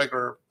 a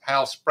regular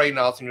house spray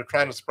nozzle, and you're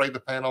trying to spray the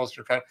panels.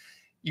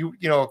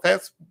 If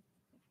that's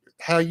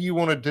how you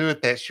want to do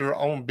it, that's your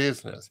own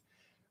business.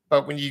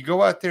 But when you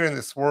go out there in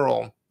this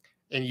world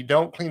and you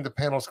don't clean the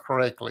panels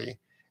correctly,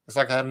 it's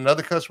like I had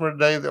another customer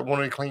today that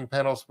wanted to clean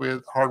panels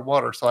with hard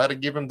water. So I had to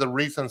give him the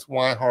reasons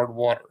why hard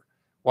water,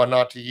 why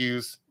not to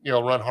use,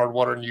 run hard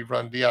water and you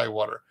run DI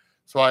water.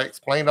 So I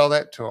explained all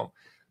that to him.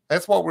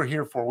 That's what we're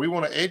here for. We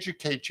want to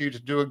educate you to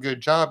do a good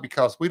job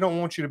because we don't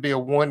want you to be a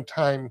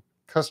one-time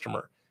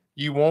customer.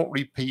 You won't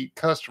repeat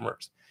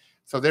customers.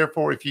 So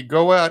therefore, if you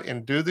go out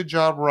and do the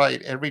job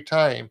right every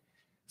time,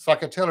 it's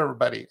like I tell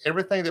everybody,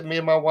 everything that me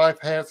and my wife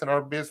has in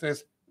our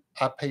business,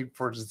 I paid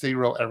for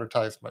zero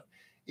advertisement.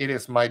 It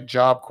is my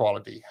job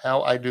quality,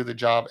 how I do the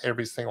job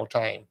every single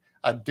time.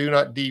 I do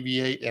not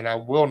deviate, and I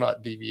will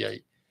not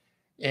deviate.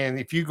 And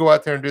if you go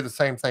out there and do the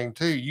same thing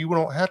too, you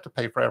don't have to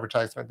pay for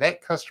advertisement.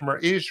 That customer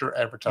is your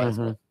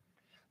advertisement.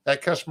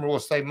 That customer will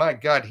say, "My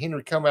God,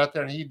 Henry come out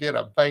there and he did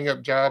a bang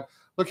up job.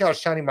 Look how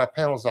shiny my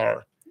panels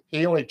are.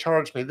 He only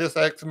charged me this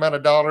X amount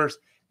of dollars,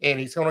 and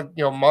he's going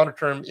to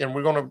monitor him, and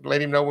we're going to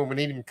let him know when we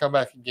need him to come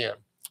back again."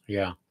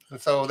 Yeah.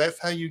 And so that's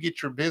how you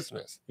get your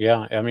business.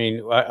 Yeah. I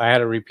mean, I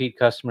had a repeat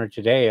customer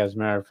today, as a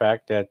matter of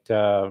fact,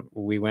 that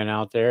we went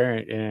out there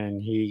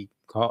and he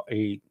called.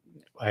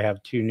 I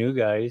have two new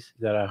guys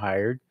that I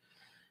hired,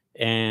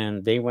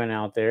 and they went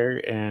out there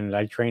and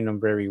I trained them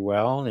very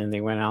well. And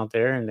they went out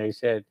there and they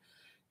said,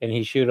 and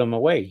he shooed them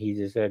away. He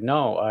just said,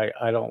 "No,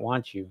 I don't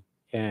want you,"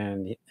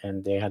 and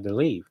they had to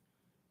leave.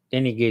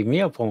 Then he gave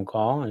me a phone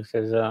call and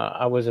says,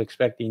 "I was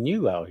expecting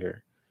you out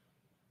here."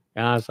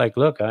 And I was like,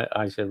 "Look,"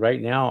 I said,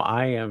 "right now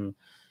I am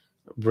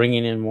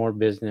bringing in more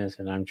business,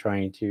 and I'm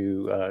trying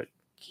to,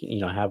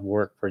 have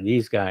work for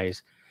these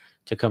guys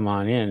to come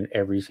on in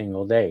every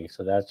single day.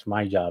 So that's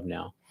my job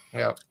now."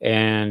 Yeah.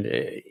 And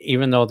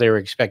even though they were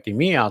expecting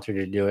me out there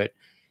to do it,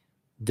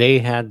 they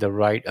had the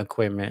right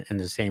equipment and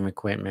the same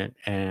equipment,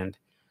 and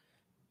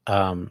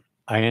I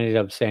ended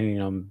up sending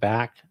him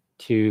back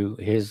to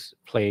his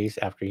place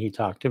after he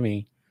talked to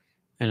me,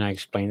 and I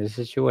explained the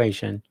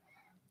situation,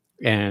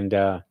 and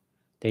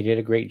they did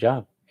a great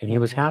job, and he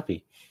was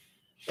happy.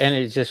 And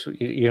it's just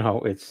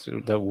it's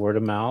the word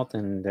of mouth,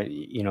 and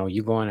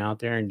you going out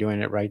there and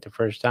doing it right the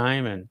first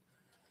time, and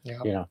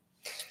Yeah. you know,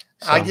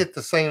 I so get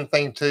the same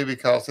thing too,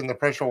 because in the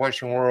pressure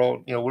washing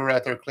world, we're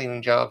out there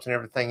cleaning jobs and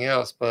everything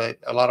else, but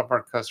a lot of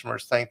our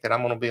customers think that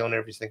I'm going to be on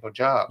every single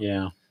job.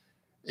 yeah,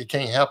 It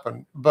can't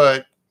happen.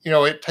 But,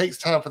 it takes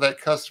time for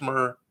that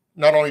customer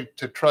not only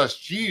to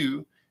trust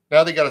you,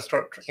 now they got to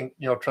start,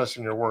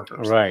 trusting your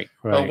workers. right,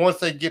 But right, once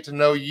they get to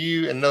know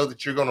you and know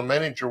that you're going to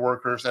manage your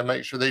workers and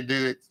make sure they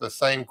do the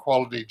same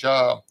quality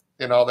job,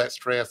 then all that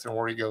stress and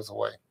worry goes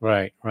away.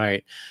 right,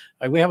 right.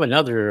 We have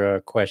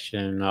another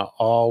question.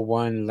 All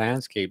One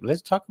Landscape.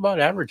 Let's talk about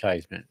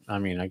advertisement. I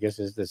mean, I guess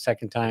it's the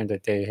second time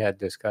that they had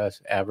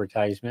discussed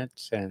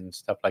advertisements and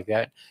stuff like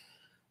that.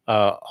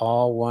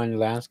 All One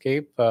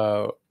Landscape.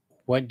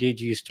 What did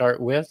you start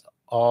with?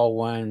 All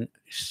One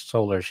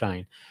Solar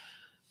Shine.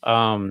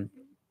 Um,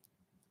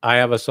 I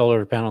have a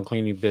solar panel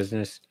cleaning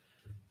business.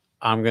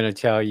 I'm going to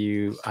tell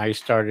you, I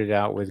started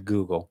out with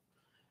Google,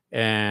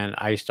 and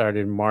I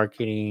started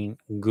marketing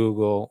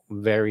Google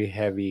very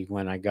heavy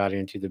when I got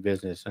into the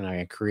business, and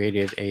I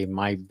created a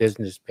my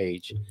business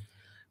page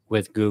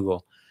with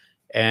Google,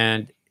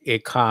 and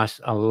it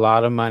costs a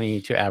lot of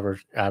money to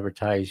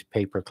advertise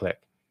pay per click,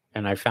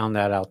 and I found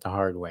that out the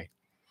hard way.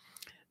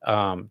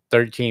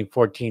 13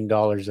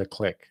 $14 a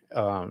click,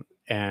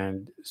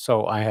 and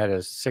so I had a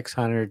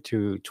 $600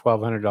 to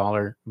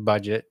 $1,200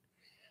 budget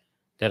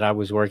that I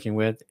was working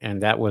with,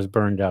 and that was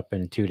burned up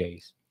in 2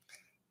 days.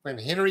 When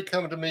Henry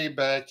come to me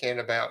back in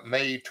about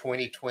May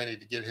 2020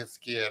 to get his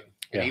skid,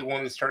 and he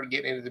wanted to start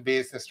getting into the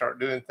business, start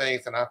doing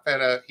things, and I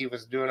found out he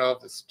was doing all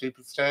this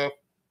stupid stuff,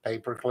 pay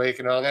per click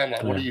and all that. I'm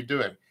like, what are you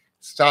doing?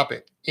 Stop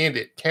it, end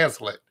it,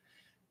 cancel it.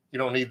 You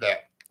don't need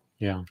that.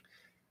 Yeah.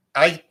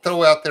 I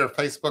throw out there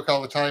Facebook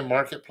all the time,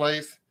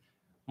 Marketplace.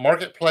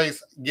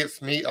 Marketplace gets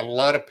me a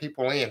lot of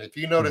people in. If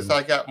you notice,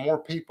 I got more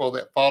people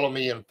that follow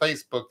me in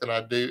Facebook than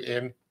I do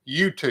in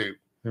YouTube.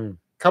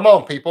 Come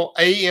on, people.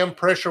 AM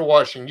Pressure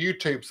Washing,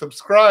 YouTube,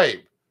 subscribe.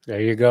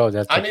 There you go.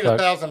 I need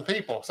 1,000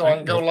 people so I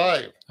can go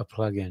live. A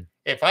plug-in.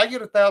 If I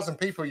get 1,000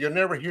 people, you'll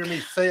never hear me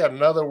say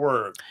another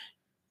word.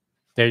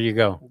 There you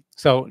go.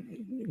 So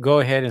go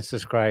ahead and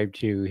subscribe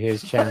to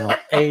his channel,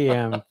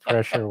 AM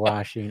Pressure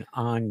Washing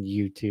on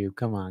YouTube.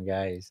 Come on,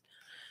 guys.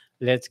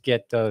 Let's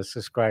get those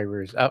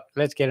subscribers up.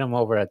 Let's get them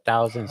over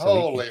 1,000.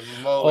 Holy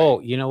moly. Oh,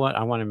 you know what?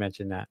 I want to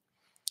mention that.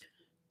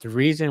 The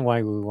reason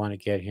why we want to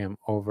get him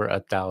over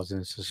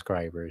 1,000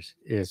 subscribers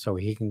is so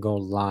he can go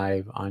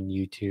live on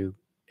YouTube,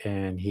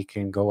 and he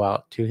can go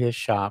out to his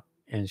shop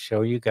and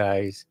show you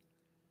guys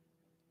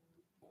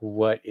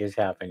what is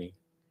happening.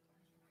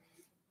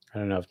 I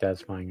don't know if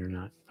that's mine or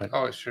not, but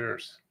it's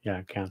yours.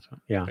 Yeah, cancel.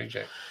 Yeah.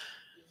 AJ.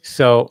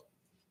 So,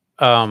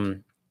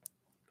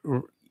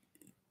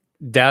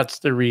 that's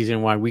the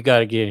reason why we got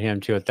to get him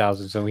to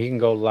 1,000 so he can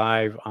go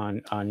live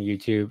on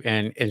YouTube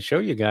and show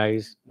you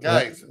guys.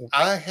 Guys,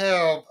 I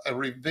have a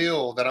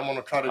reveal that I'm going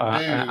to try to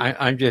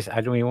do.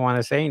 I don't even want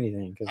to say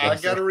anything. I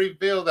got a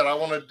reveal that I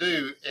want to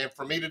do. And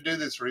for me to do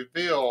this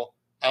reveal,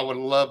 I would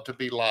love to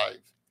be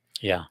live.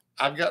 Yeah.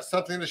 I've got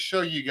something to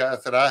show you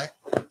guys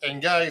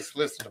and guys,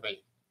 listen to me.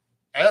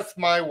 Ask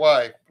my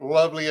wife,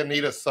 lovely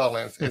Anita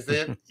Sullins, is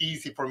it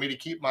easy for me to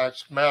keep my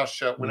mouth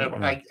shut whenever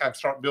I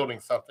start building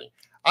something?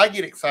 I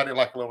get excited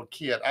like a little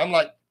kid. I'm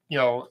like,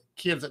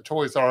 kids at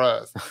Toys R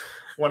Us.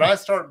 When I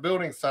start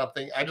building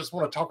something, I just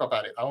want to talk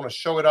about it. I want to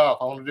show it off.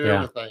 I want to do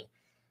everything.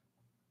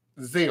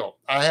 Zeal.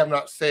 I have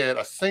not said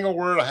a single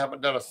word. I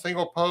haven't done a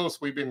single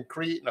post. We've been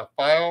creating a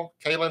file.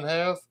 Kaylin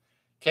has.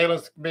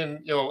 Kaylin's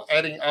been,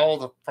 adding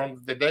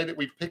from the day that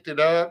we picked it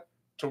up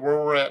to where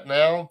we're at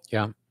now.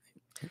 Yeah.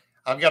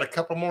 I've got a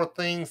couple more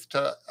things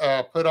to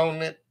put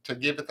on it to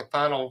give it the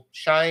final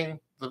shine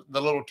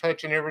the little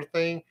touch and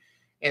everything.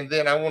 And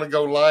then I want to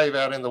go live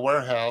out in the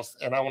warehouse,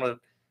 and I want to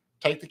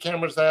take the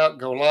cameras out,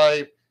 go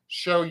live,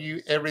 show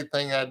you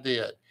everything I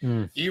did.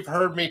 Mm. You've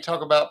heard me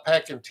talk about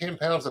packing 10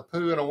 pounds of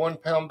poo in a 1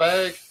 pound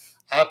bag.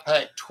 I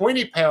pack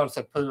 20 pounds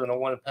of poo in a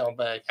 1 pound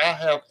bag. I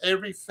have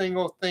every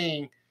single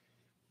thing.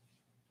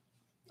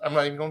 I'm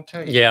not even going to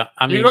tell you. Yeah,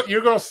 I mean,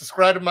 You're going to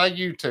subscribe to my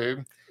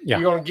YouTube. yeah,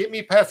 You're going to get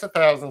me past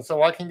 1,000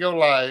 so I can go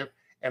live,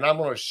 and I'm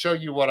going to show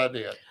you what I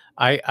did.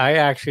 I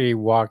actually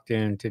walked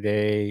in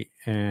today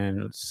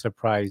and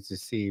surprised to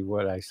see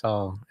what I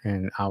saw,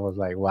 and I was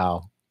like,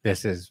 wow,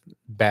 this is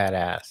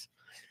badass.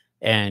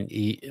 And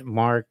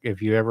Mark,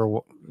 if you ever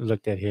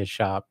looked at his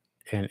shop,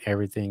 and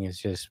everything is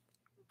just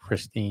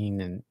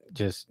pristine and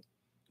just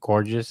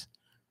gorgeous,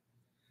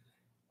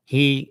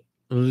 he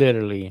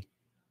literally,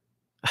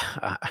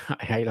 I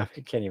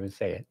can't even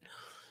say it,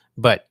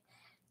 but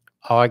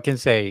all I can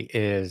say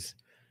is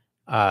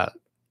uh,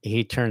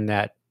 he turned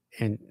that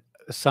in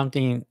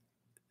something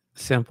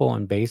simple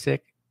and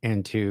basic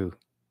into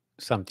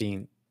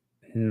something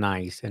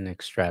nice and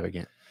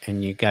extravagant.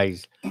 And you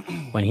guys,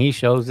 when he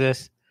shows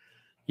this,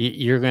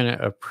 you're gonna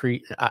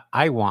appreciate.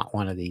 I want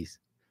one of these.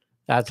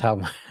 That's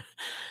how.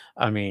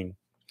 I mean,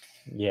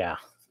 yeah.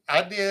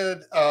 I did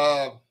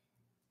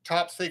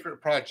top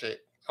secret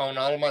project on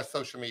all of my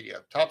social media.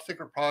 Top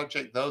secret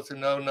project. Those who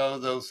know.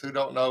 Those who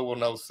don't know will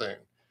know soon.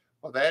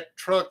 Well, that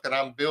truck that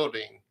I'm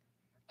building,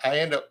 I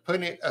end up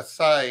putting it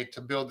aside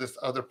to build this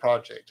other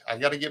project. I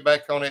got to get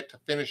back on it to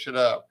finish it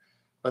up.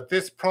 But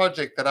this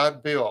project that I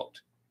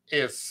built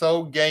is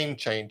so game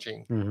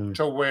changing Mhm.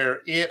 to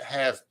where it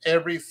has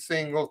every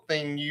single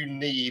thing you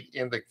need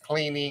in the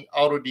cleaning,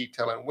 auto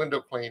detailing,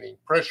 window cleaning,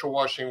 pressure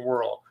washing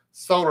world,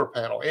 solar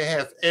panel. It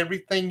has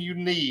everything you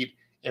need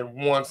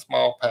in one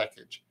small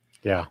package.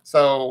 Yeah.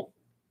 So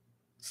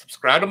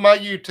subscribe to my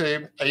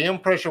YouTube, AM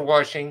Pressure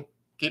Washing,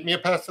 get me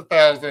past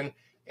 1,000,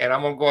 and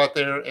I'm going to go out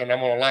there and I'm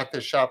going to light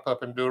this shop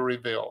up and do a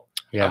reveal.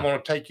 Yeah. I'm going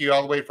to take you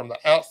all the way from the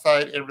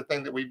outside,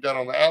 everything that we've done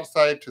on the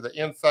outside to the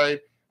inside,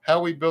 how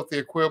we built the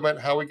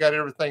equipment, how we got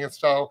everything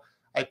installed.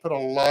 I put a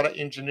lot of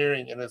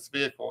engineering in this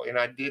vehicle, and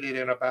I did it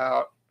in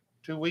about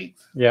 2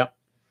 weeks. Yeah.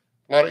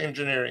 A lot of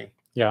engineering.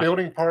 Yeah.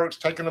 Building parts,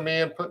 taking them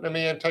in, putting them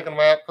in, taking them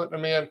out, putting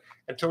them in,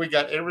 until we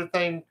got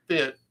everything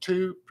fit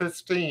to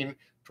pristine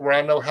to where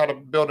I know how to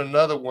build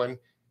another one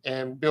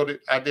and build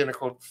it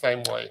identical the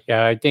same way.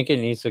 Yeah, I think it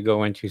needs to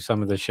go into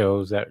some of the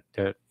shows that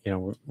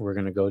we're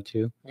going to go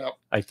to. Yep.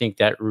 I think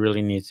that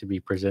really needs to be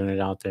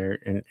presented out there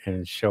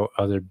and show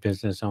other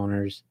business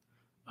owners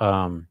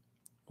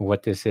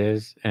what this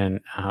is, and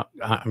how,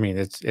 I mean,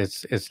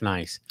 it's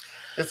nice.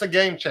 It's a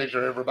game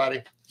changer,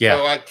 everybody. Yeah.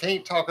 So I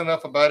can't talk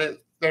enough about it.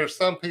 There's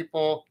some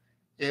people,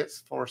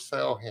 it's for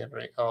sale,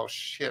 Henry. Oh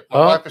shit,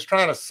 my wife is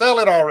trying to sell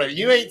it already.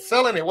 You ain't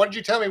selling it. What did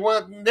you tell me?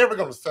 Well, never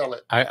going to sell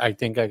it. I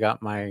think I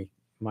got my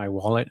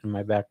wallet in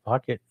my back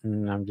pocket,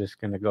 and I'm just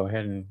going to go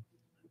ahead and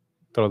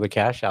throw the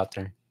cash out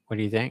there. What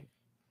do you think?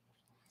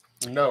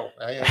 No,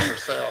 I ain't for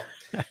sale.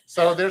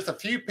 So there's a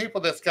few people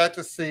that's got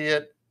to see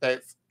it.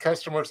 That's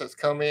customers that's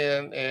come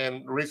in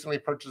and recently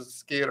purchased a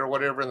skid or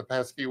whatever in the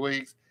past few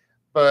weeks.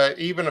 But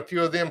even a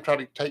few of them tried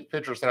to take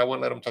pictures, and I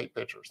wouldn't let them take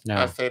pictures. No.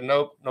 I said,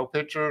 nope, no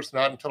pictures,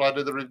 not until I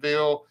do the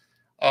reveal.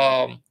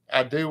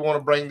 I do want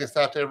to bring this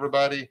out to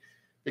everybody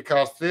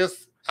because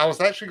I was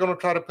actually going to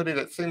try to put it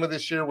at SEMA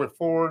this year with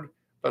Ford.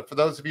 But for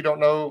those of you who don't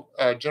know,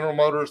 General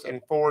Motors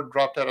and Ford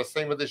dropped out of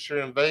SEMA this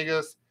year in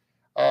Vegas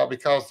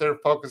because they're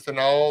focusing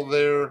all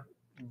their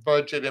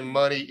budget and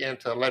money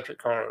into electric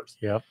cars.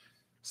 Yep.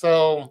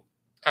 So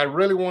I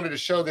really wanted to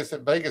show this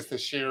at Vegas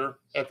this year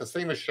at the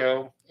SEMA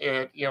show,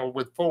 and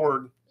with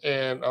Ford.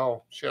 And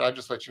oh shit, I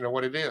just let you know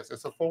what it is.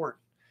 It's a Ford.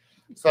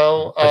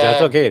 So but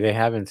that's okay. They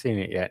haven't seen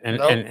it yet, and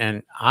Nope.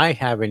 and I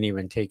haven't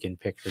even taken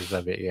pictures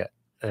of it yet,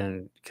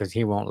 and because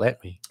he won't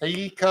let me.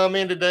 He come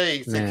in today.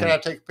 He said, Man. "Can I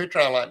take a picture?"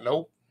 I'm like,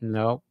 "Nope,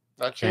 Nope.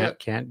 not yet.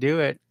 Can't do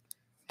it.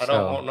 I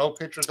don't want no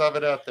pictures of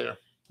it out there."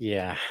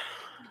 Yeah.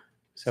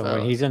 So So-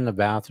 when he's in the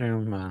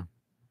bathroom,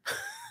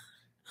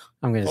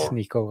 I'm gonna Four-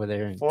 sneak over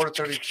there and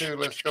 432.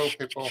 Let's go,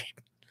 people.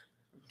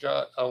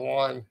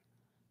 One.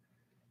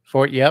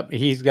 Yep,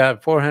 he's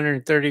got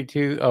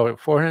 432. Oh,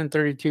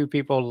 432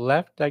 people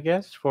left, I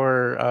guess,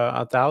 for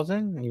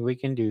 1,000. We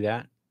can do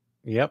that.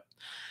 Yep.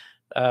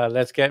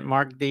 Let's get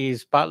Mark the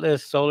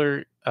Spotless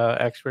Solar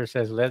expert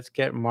says, let's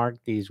get Mark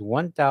these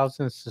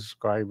 1,000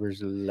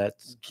 subscribers.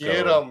 Let's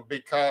Get go. them,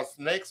 because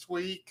next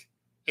week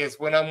is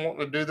when I'm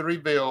wanting to do the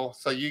reveal.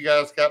 So you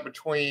guys got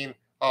between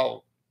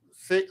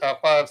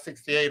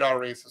 568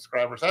 already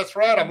subscribers. That's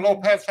right. I'm a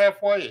little past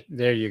halfway.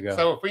 There you go.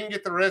 So if we can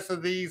get the rest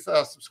of these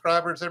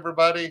subscribers,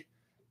 everybody,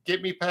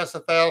 get me past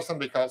 1,000,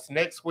 because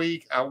next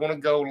week I want to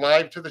go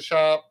live to the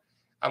shop.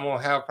 I'm going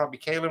to have probably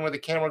Kaylin with the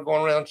camera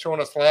going around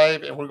showing us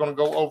live, and we're going to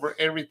go over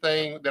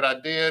everything that I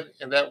did,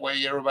 and that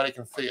way everybody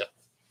can see it.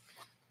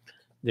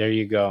 There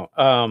you go.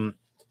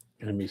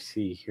 Let me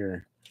see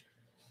here.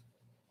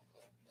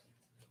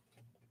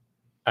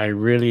 I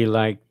really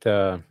liked,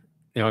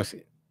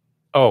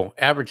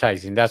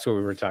 advertising. That's what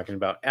we were talking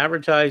about.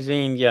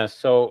 Advertising. Yes.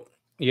 So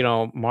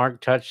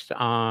Mark touched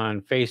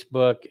on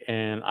Facebook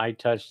and I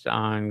touched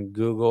on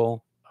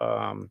Google.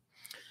 Um,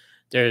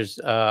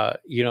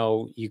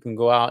 you can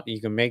go out,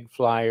 you can make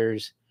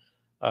flyers.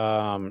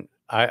 I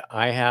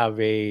have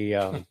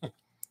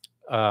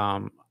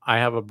I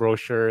have a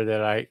brochure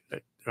that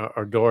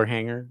or door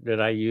hanger that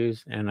I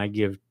use, and I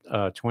give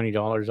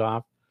 $20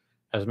 off.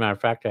 As a matter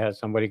of fact, I had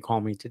somebody call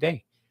me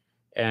today,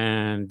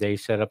 and they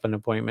set up an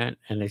appointment,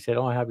 and they said,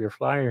 "Oh, I have your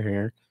flyer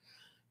here,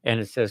 and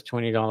it says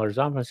 $20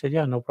 off." I said,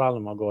 "Yeah, no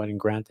problem. I'll go ahead and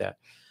grant that."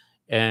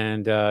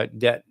 And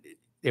that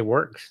it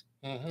works,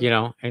 Hmm.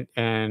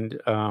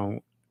 and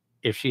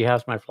if she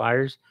has my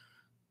flyers,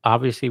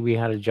 obviously we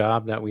had a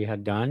job that we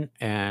had done,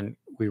 and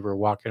we were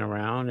walking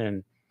around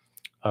and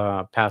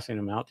passing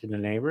them out to the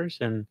neighbors,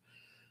 and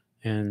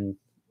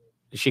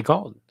she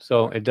called,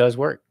 so it does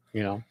work.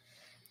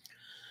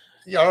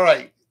 Yeah, all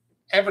right.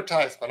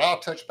 Advertisement. I'll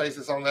touch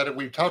bases on that.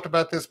 We've talked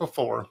about this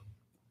before.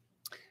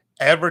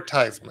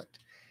 Advertisement.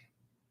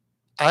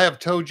 I have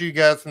told you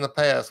guys in the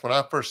past when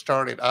I first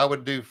started, I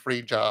would do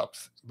free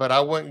jobs, but I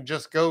wouldn't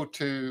just go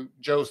to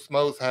Joe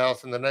Smo's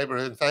house in the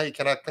neighborhood and say, "Hey,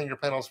 can I clean your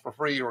panels for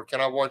free?" or "Can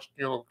I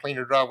clean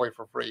your driveway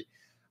for free?"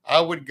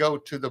 I would go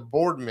to the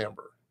board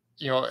member,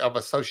 of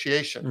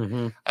association.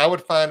 Hmm. I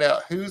would find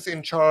out who's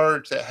in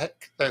charge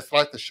that's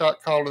like the shot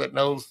caller that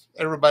knows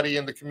everybody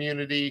in the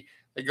community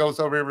that goes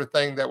over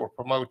everything that will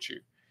promote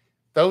you.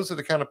 Those are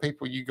the kind of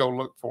people you go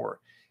look for.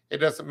 It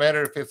doesn't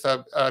matter if it's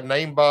a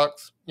name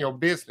box,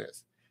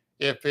 business.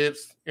 If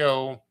it's,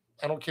 I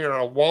don't care,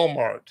 a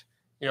Walmart,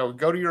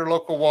 go to your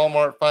local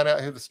Walmart, find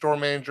out who the store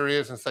manager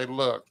is and say,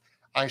 "Look,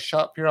 I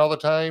shop here all the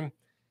time.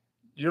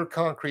 Your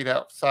concrete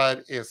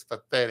outside is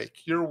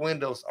pathetic. Your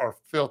windows are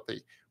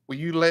filthy. Will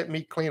you let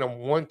me clean them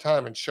one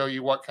time and show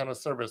you what kind of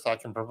service I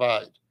can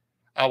provide?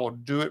 I will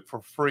do it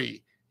for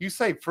free." You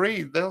say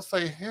free, they'll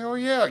say, "Hell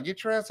yeah,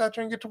 get your ass out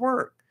there and get to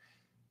work."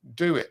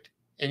 Do it,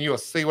 and you'll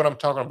see what I'm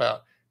talking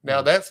about.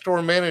 Now, that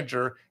store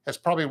manager has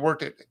probably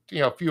worked at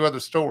a few other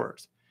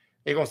stores.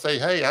 They're gonna say,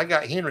 "Hey, I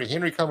got Henry.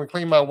 Henry come and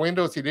clean my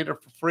windows. He did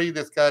it for free.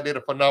 This guy did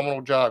a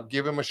phenomenal job.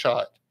 Give him a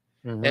shot."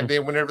 Hmm. And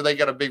then whenever they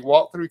got a big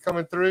walkthrough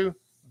coming through,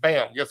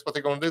 bam, guess what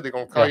they're gonna do? They're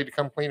gonna call Yeah. you to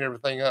come clean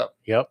everything up.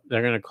 Yep.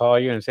 They're gonna call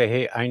you and say,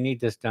 "Hey, I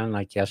need this done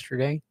like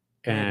yesterday,"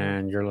 Hmm.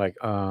 and you're like,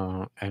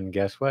 And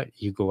guess what?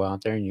 You go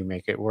out there and you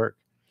make it work,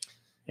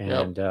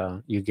 Yep.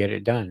 and you get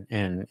it done.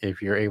 And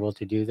if you're able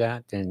to do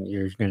that, then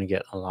you're going to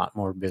get a lot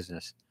more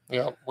business.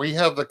 Yep. We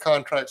have the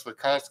contracts with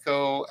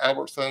Costco,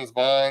 Albertsons,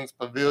 Vons,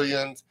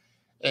 Pavilions,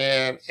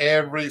 and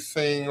every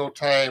single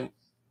time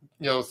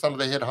some of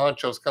the head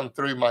honchos come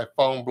through, my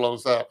phone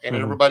blows up, and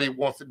Hmm. everybody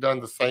wants it done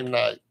the same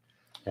night.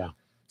 Yeah.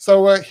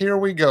 So here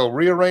we go.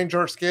 Rearrange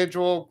our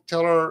schedule.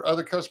 Tell our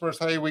other customers,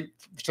 "Hey,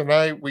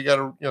 tonight we got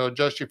to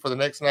adjust you for the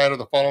next night or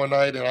the following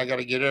night, and I got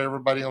to get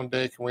everybody on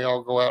deck, and we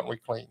all go out and we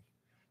clean."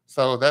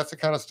 So that's the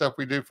kind of stuff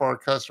we do for our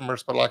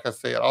customers. But like I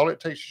said, all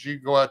it takes is you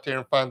go out there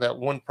and find that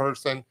one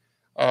person,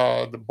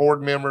 the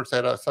board members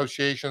at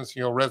associations,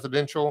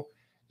 residential.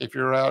 If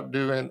you're out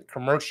doing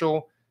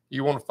commercial,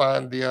 you want to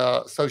find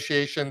the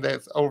association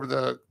that's over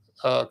the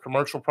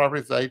commercial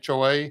properties, the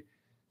HOA,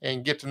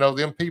 and get to know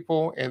them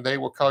people, and they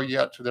will call you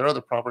out to their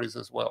other properties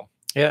as well.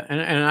 Yeah,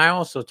 and I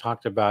also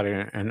talked about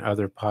it in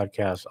other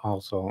podcasts,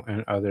 also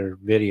and other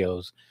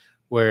videos,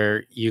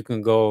 where you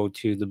can go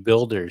to the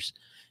builders,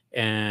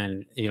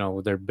 and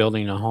they're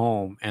building a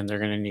home, and they're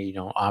going to need,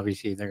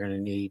 obviously they're going to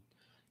need,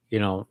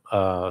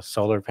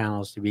 solar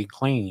panels to be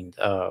cleaned,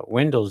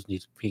 windows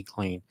need to be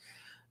cleaned.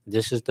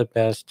 This is the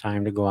best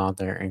time to go out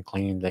there and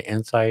clean the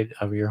inside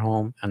of your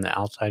home and the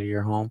outside of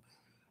your home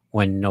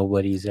when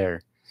nobody's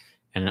there.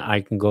 And I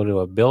can go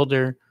to a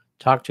builder,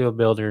 talk to a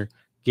builder,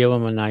 give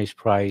them a nice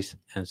price,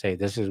 and say,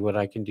 "This is what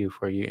I can do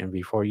for you." And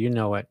before you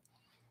know it,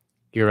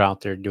 you're out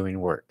there doing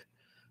work.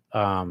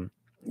 Um,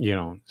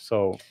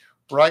 so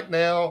Right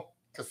now,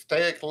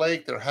 Castaic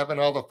Lake, they're having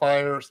all the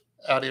fires.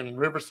 Out in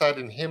Riverside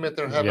and Hemet,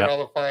 they're having yeah, all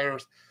the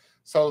fires.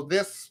 So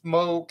this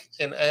smoke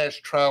and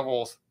ash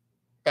travels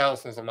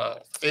thousands of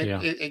miles. yeah,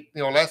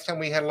 Last time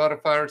we had a lot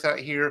of fires out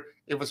here,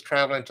 it was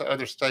traveling to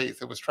other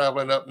states. It was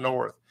traveling up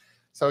north.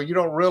 So you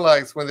don't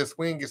realize when this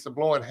wind gets to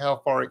blowing how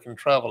far it can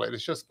travel.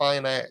 It's just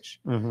fine ash.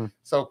 hmm,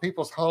 So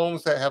people's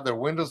homes that have their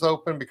windows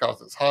open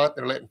because it's hot,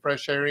 they're letting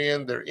fresh air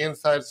in. Their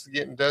insides are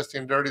getting dusty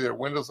and dirty. Their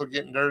windows are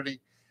getting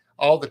dirty.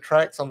 All the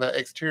tracks on the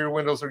exterior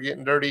windows are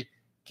getting dirty.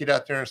 Get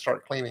out there and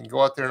start cleaning.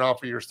 Go out there and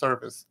offer your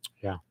service.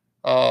 yeah.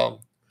 Um,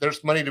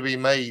 there's money to be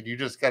made. You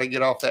just got to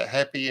get off that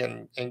happy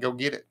and go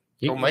get it.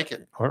 Go make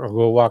it. Or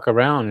go walk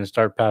around and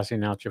start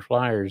passing out your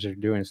flyers or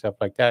doing stuff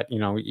like that.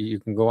 You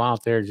can go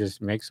out there,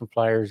 just make some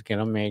flyers, get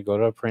them made, go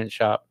to a print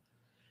shop,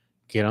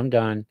 get them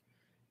done,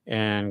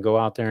 and go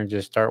out there and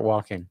just start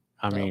walking.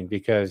 I Yep. mean,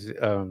 because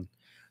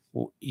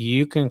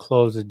you can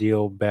close a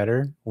deal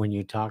better when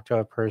you talk to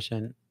a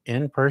person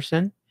in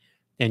person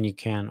than you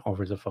can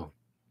over the phone.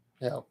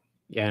 Yeah.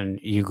 And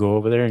you go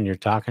over there and you're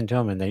talking to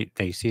them, and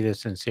they see the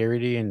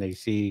sincerity, and they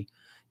see,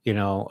 you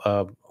know,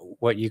 uh,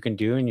 what you can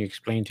do, and you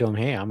explain to them,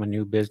 "Hey, I'm a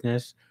new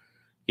business,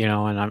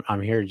 and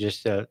I'm here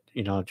just to,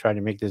 try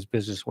to make this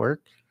business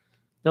work."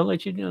 they'll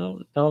let you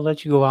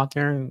go out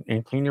there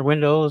and clean your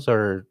windows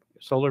or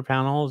solar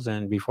panels,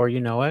 and before you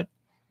know it,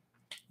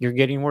 you're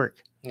getting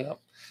work. Yeah.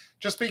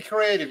 Just be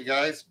creative,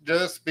 guys.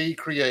 Just be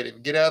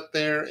creative. Get out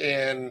there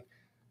and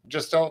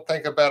just don't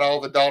think about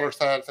all the dollar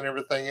signs and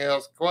everything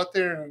else. Go out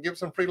there and give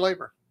some free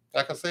labor.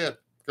 Like I said,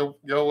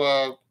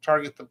 go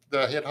target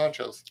the head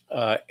honchos.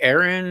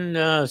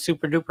 Aaron,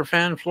 Super Duper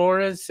Fan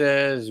Flores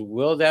says,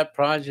 "Will that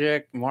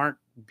project mark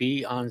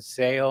be on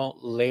sale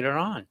later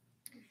on?"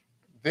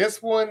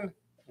 This one,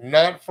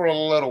 not for a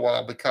little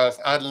while, because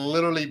I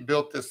literally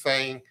built this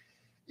thing.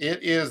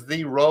 It is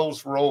the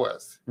Rolls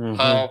Royce Mm-hmm.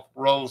 of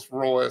Rolls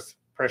Royce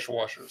pressure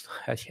washers.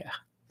 Yeah,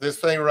 This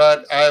thing, right?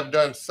 I have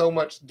done so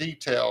much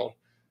detail,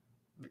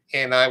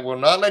 and I will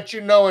not let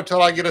you know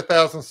until I get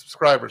 1,000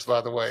 subscribers.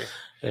 By the way,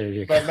 there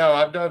you go. but no,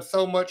 I've done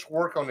so much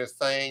work on this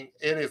thing.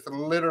 It is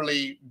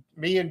literally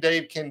me and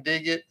Dave Can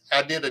Dig It.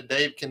 I did a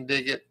Dave Can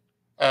Dig It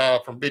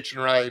from Bitch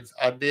and Rides.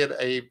 I did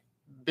a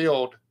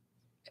build,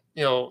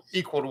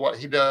 equal to what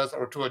he does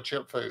or to a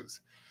Chip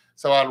Foods.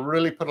 So I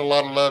really put a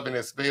lot of love in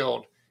this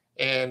build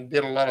and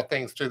did a lot of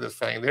things to this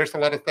thing. There's a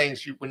lot of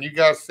things when you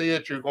guys see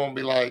it, you're going to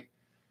be like,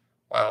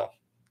 wow.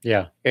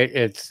 Yeah,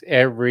 it's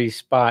every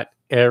spot,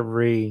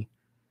 every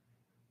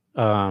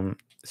um,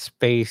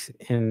 space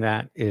in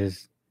that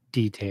is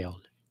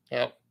detailed.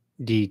 Yep.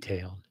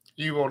 Detailed.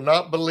 You will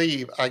not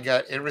believe I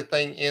got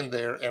everything in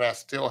there and I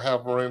still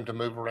have room to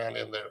move around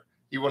in there.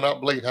 You will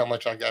not believe how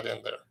much I got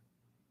in there.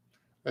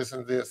 Listen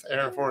to this,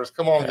 Aaron Forrest.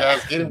 Come on,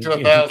 guys, get him to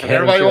 1,000.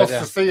 Everybody wants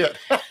to see it.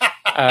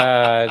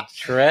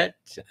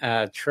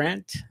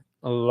 Trent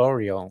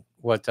L'Oreal.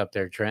 What's up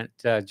there, Trent?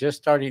 Just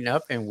starting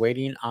up and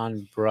waiting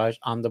on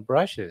the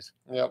brushes.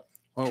 Yep.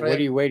 Well, what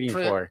are you waiting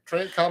for?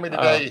 Trent called me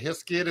today. His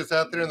skid is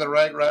out there in the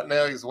rack right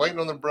now. He's waiting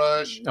on the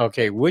brush.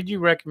 Okay. Would you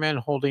recommend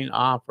holding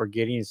off or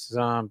getting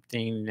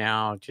something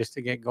now just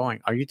to get going?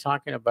 Are you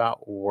talking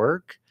about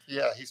work?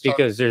 Yeah, he's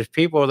because there's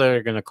people that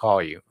are going to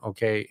call you,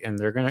 okay, and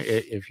they're going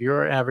to, if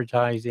you're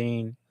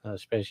advertising,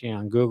 especially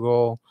on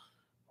Google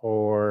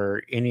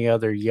or any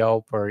other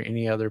Yelp or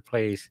any other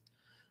place,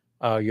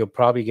 you'll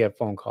probably get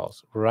phone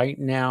calls. Right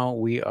now,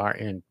 we are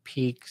in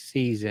peak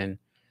season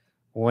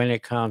when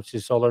it comes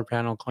to solar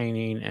panel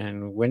cleaning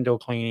and window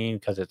cleaning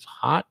because it's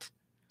hot.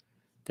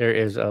 There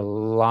is a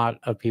lot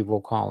of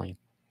people calling,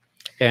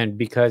 and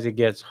because it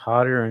gets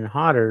hotter and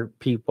hotter,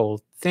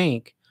 people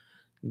think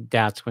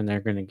that's when they're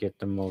going to get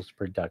the most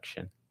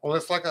production. Well,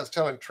 it's like I was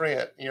telling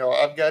Trent,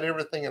 I've got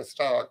everything in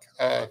stock.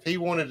 If he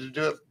wanted to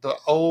do it the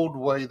old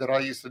way that I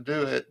used to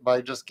do it by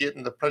just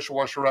getting the pressure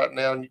washer right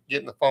now and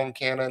getting the foam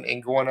cannon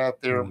and going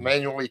out there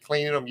manually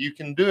cleaning them, you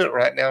can do it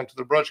right now until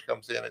the brush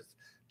comes in. It's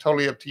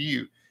totally up to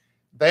you.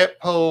 That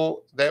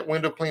pole, that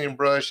window cleaning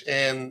brush,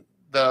 and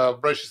the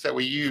brushes that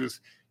we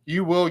use,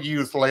 you will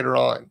use later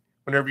on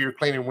whenever you're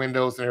cleaning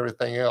windows and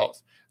everything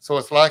else. So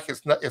it's like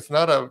it's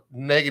not a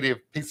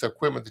negative piece of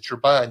equipment that you're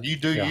buying. You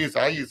do use it.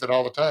 I use it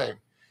all the time.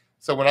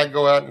 So when I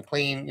go out and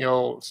clean,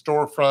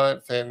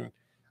 storefronts and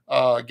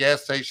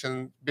gas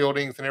station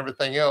buildings and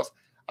everything else,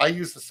 I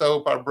use the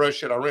soap. I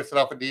brush it. I rinse it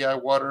off with DI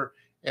water.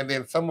 And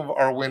then some of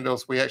our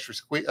windows, we actually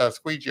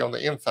squeegee on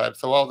the inside.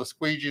 So all the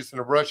squeegees and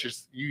the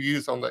brushes you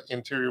use on the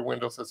interior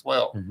windows as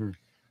well. Mm-hmm.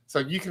 So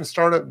you can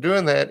start up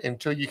doing that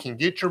until you can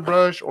get your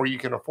brush or you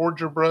can afford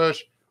your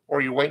brush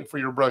or you're waiting for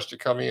your brush to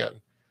come in.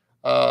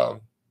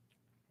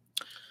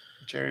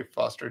 Jerry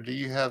Foster, do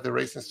you have the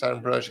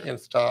Racenstein brush in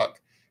stock?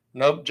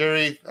 Nope,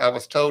 Jerry. I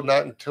was told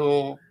not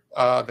until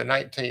the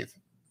 19th.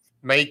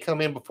 May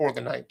come in before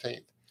the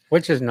 19th.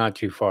 Which is not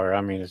too far.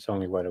 I mean, it's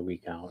only a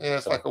week out. Yeah,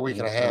 it's like a week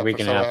and a half. A week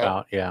and a half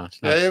out. Yeah.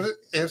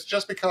 It's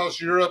just because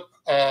Europe,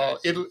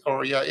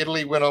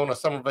 Italy went on a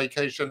summer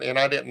vacation, and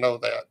I didn't know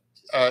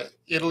that.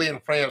 Italy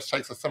and France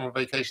takes a summer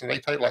vacation. They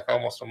take like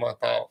almost a month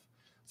off.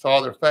 So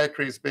all their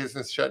factories,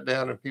 business shut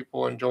down, and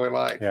people enjoy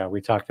life. Yeah,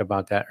 we talked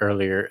about that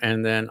earlier.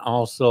 And then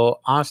also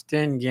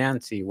Austin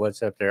Yancey.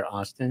 What's up there,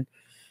 Austin?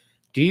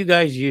 Do you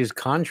guys use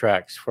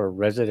contracts for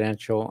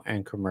residential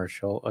and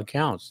commercial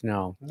accounts?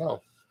 No.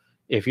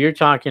 If you're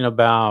talking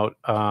about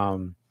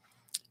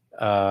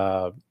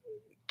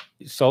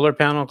solar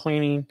panel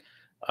cleaning,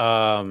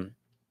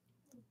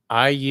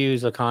 I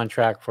use a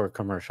contract for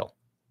commercial,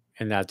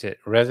 and that's it.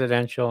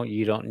 Residential,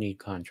 you don't need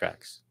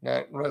contracts.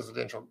 Not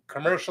residential.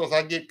 Commercials,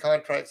 I get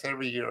contracts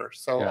every year.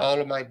 So all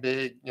of my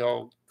big,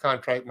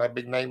 contract, my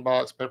big name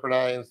box,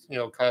 Pepperdine's,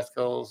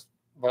 Costco's,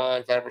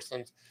 Vaughn's,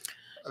 Albertsons,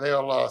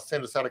 they'll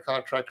send us out a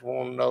contract. We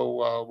want to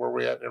know where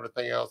we're at and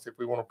everything else if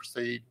we want to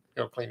proceed,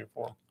 cleaning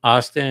for them.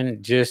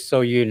 Austin, just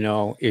so you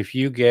know, if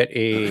you get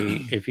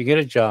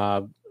a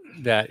job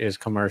that is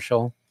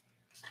commercial,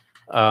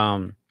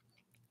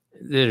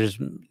 there's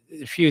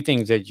a few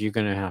things that you're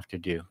going to have to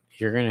do.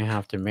 You're going to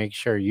have to make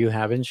sure you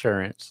have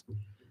insurance,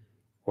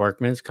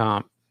 workman's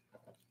comp,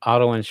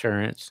 auto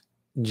insurance,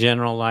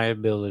 general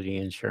liability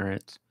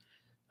insurance,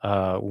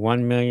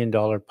 $1 million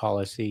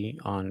policy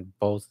on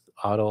both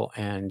auto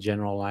and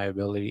general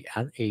liability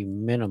at a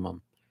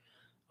minimum.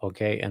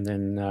 Okay. And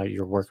then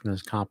your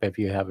workman's comp if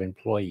you have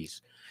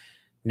employees.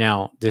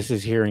 Now, this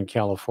is here in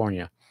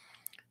California.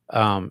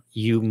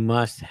 You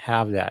must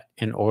have that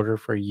in order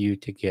for you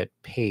to get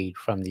paid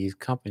from these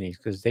companies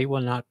because they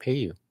will not pay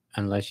you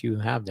unless you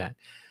have that.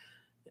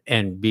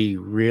 And be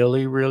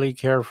really, really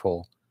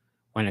careful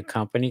when a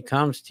company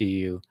comes to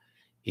you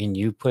and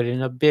you put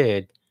in a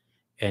bid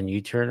and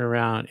you turn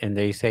around and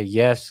they say,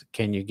 yes,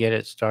 can you get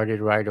it started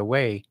right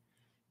away?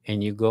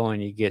 And you go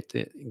and you get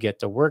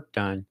the work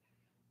done.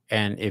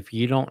 And if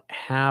you don't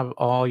have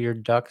all your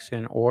ducks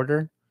in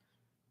order,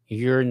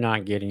 you're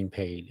not getting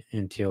paid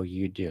until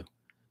you do.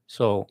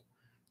 So,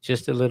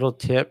 just a little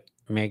tip,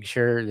 make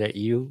sure that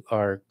you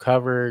are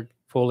covered,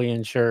 fully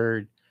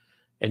insured,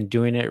 and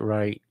doing it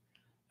right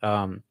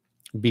um,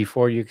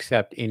 before you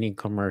accept any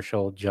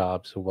commercial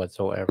jobs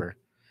whatsoever.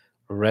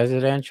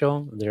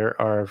 Residential, there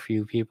are a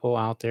few people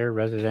out there,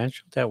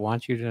 residential, that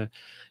want you to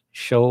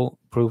show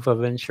proof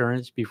of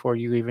insurance before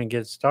you even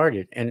get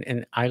started.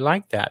 And I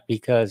like that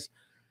because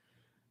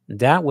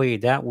that way,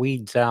 that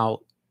weeds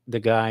out the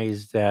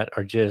guys that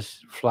are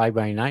just fly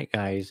by night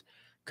guys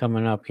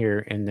coming up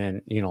here and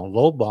then,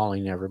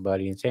 lowballing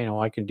everybody and saying, oh,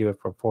 I can do it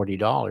for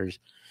 $40.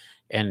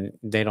 And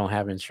they don't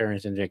have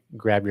insurance and they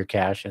grab your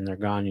cash and they're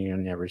gone and you'll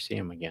never see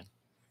them again.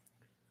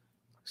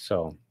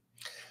 So,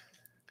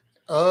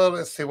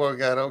 Let's see what we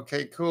got.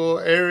 Okay, cool.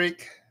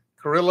 Eric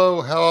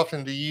Carrillo, how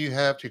often do you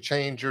have to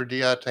change your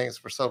DI tanks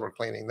for solar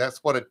cleaning?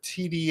 That's what a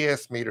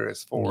TDS meter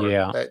is for.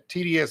 yeah. That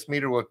TDS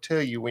meter will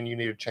tell you when you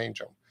need to change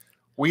them.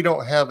 We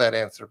don't have that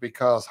answer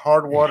because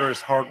hard water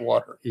is hard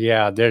water.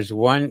 Yeah, there's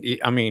one.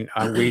 I mean,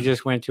 we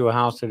just went to a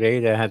house today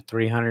that had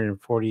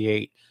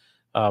 348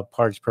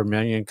 parts per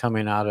million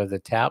coming out of the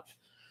tap,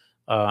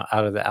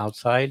 out of the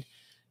outside,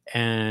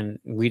 and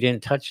we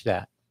didn't touch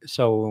that.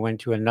 So we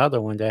went to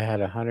another one that had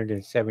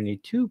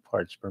 172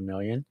 parts per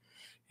million,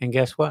 and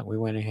guess what? We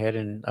went ahead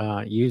and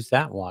used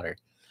that water.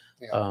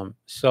 Yeah.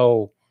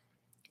 So,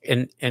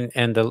 and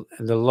the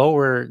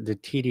lower the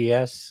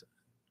TDS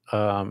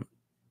um,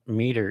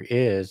 meter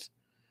is,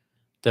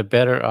 the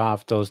better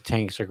off those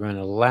tanks are going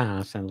to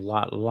last and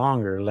last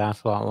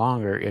a lot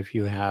longer if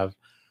you have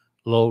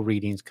low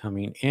readings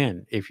coming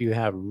in. If you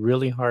have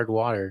really hard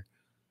water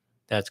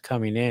that's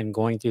coming in,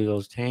 going through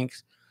those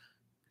tanks,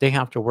 they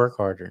have to work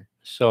harder.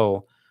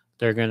 So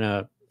they're going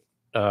to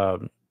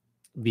um,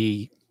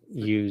 be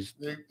used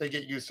They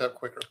get used up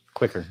quicker.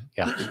 quicker.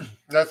 Yeah.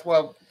 That's why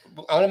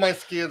all of my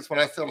skids, when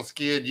I sell a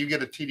skid, you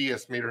get a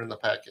TDS meter in the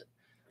packet.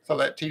 So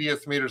that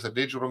TDS meter is a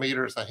digital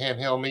meter, it's a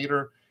handheld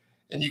meter,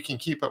 and you can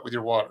keep up with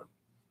your water.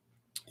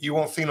 You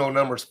won't see no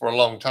numbers for a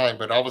long time,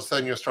 but all of a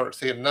sudden you'll start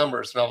seeing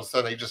numbers, and all of a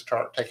sudden they just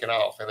start taking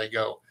off and they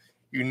go.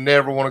 You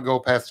never want to go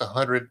past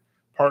 100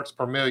 parts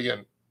per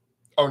million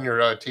on your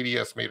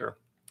TDS meter.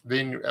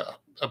 Then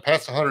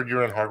past 100,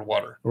 you're in hard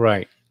water.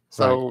 Right.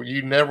 So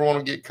you never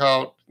want to get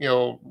caught,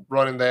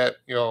 running that,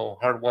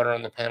 hard water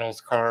on the panels,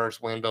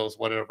 cars, windows,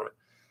 whatever.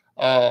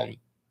 Um,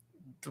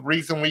 the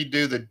reason we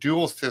do the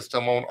dual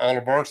system on all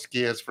of our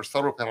skids for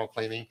solar panel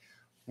cleaning,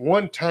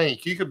 one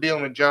tank, you could be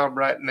on a job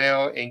right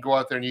now and go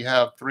out there and you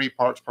have 3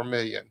 parts per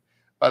million.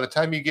 By the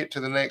time you get to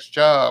the next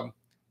job,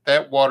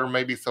 that water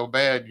may be so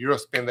bad, you'll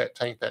spend that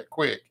tank that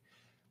quick.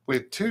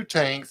 With 2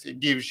 tanks, it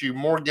gives you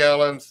more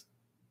gallons,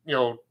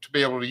 to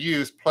be able to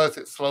use, plus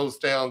it slows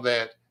down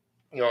that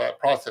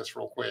process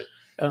real quick.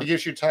 It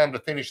gives you time to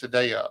finish the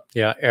day up.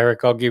 Yeah,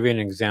 Eric, I'll give you an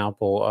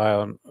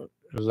example.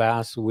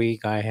 Last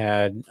week I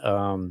had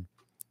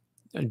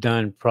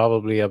done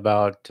probably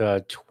about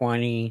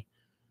 20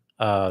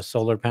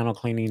 solar panel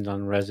cleanings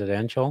on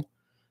residential,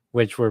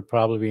 which were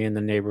probably in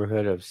the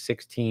neighborhood of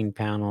 16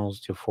 panels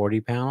to 40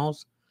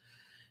 panels.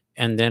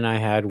 And then I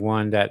had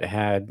one that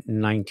had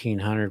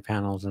 1,900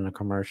 panels in a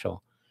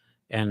commercial.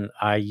 And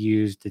I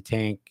used the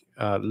tank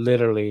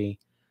literally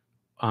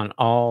on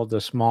all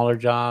the smaller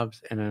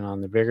jobs. And then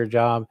on the bigger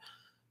job,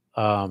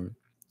 um,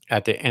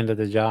 at the end of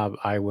the job,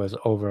 I was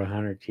over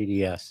 100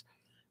 TDS.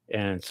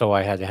 And so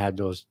I had to have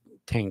those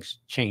tanks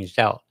changed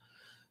out.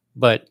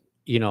 But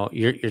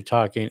you're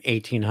talking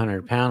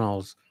 1,800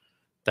 panels.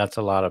 That's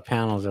a lot of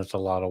panels. That's a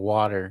lot of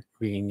water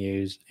being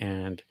used,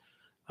 and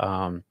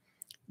um,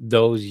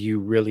 those you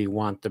really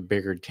want the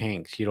bigger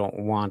tanks. You don't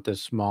want the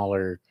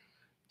smaller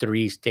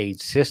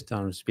three-stage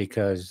systems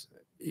because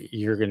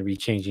you're going to be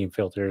changing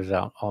filters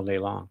out all day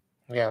long.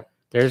 Yeah.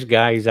 There's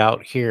guys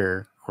out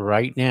here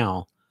right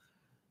now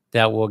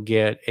that will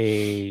get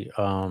a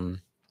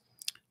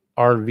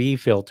RV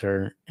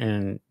filter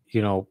and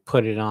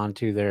put it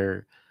onto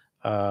their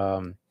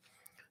um,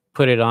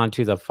 put it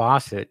onto the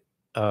faucet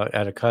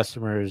at a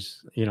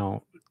customer's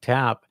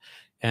tap,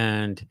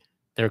 and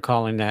they're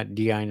calling that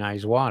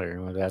deionized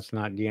water. Well, that's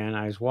not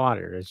deionized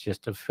water. It's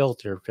just a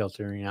filter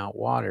filtering out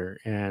water,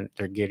 and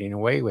they're getting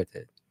away with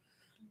it.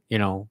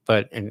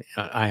 But and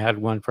I had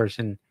one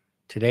person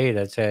today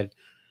that said,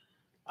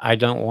 I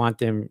don't want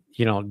them,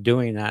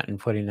 doing that and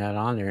putting that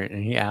on there.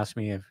 And he asked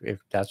me if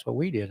that's what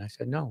we did. I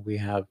said, no, we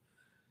have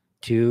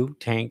 2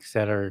 tanks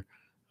that are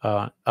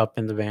up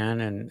in the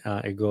van, and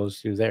it goes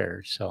through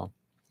there. So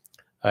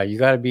you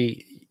got to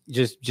be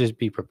just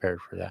be prepared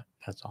for that.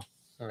 That's all.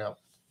 Yeah.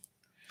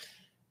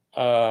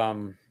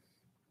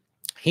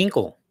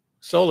 Hinkle.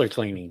 Solar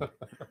cleaning.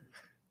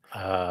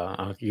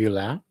 You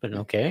laugh, but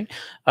okay.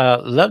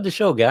 Love the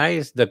show,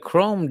 guys. The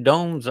chrome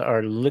domes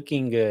are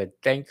looking good.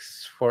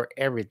 Thanks for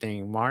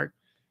everything, Mark.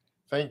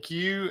 Thank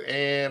you.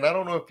 And I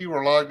don't know if you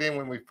were logged in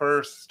when we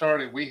first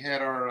started. We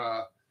had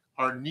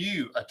our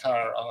new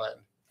attire on.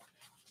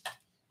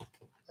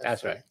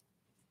 That's right.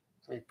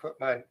 Let me put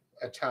my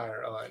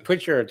attire on.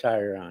 Put your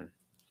attire on.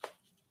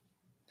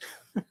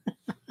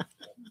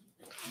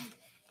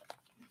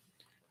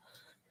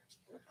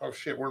 Oh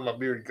shit! Where'd my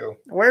beard go?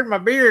 Where'd my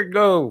beard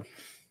go?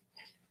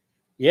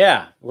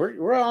 Yeah,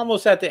 we're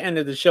almost at the end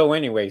of the show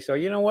anyway. So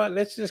you know what?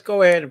 Let's just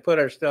go ahead and put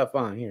our stuff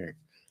on here,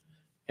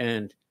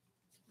 and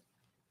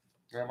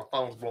Yeah, my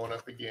phone's blowing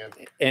up again.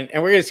 and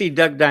we're gonna see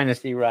Duck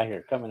Dynasty right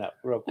here coming up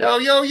real quick. Yo,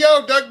 yo,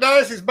 yo! Duck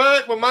Dynasty's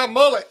back with my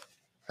mullet.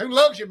 Who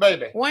loves you,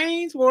 baby?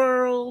 Wayne's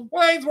World.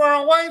 Wayne's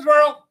World. Wayne's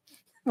World.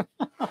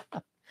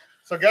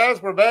 So,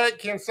 guys, we're back.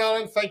 Ken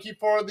Sullins, thank you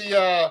for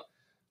the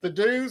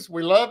dues.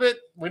 We love it.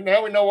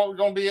 Now we know what we're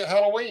going to be at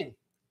Halloween.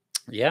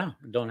 Yeah,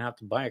 don't have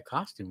to buy a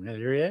costume.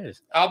 There it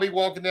is. I'll be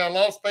walking down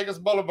Las Vegas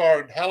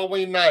Boulevard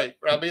Halloween night.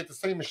 I'll be at the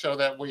SEMA show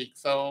that week.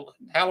 So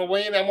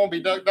Halloween, I'm going to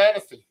be Duck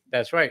Dynasty.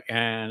 That's right.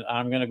 And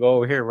I'm going to go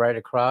over here right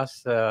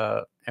across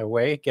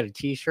away, get a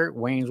T-shirt,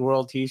 Wayne's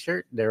World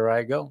T-shirt. There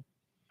I go.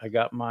 I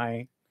got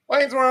my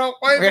Wayne's World.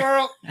 Wayne's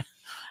World.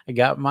 I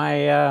got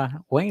my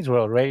Wayne's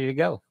World ready to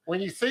go.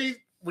 When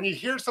you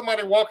hear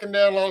somebody walking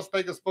down Las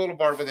Vegas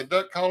Boulevard with a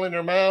duck call in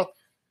their mouth,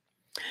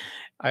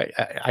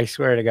 I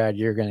swear to God,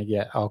 you're going to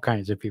get all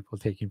kinds of people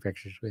taking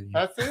pictures with you.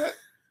 That's it.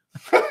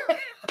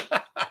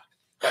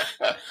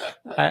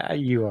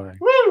 You are.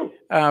 Woo!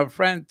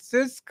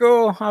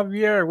 Francisco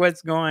Javier,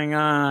 what's going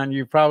on?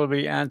 You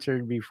probably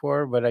answered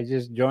before, but I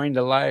just joined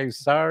the live.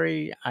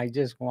 Sorry, I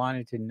just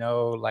wanted to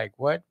know, like,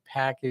 what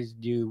package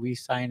do we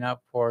sign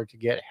up for to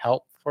get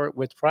help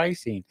with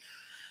pricing?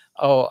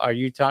 Oh, are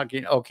you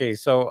talking? Okay,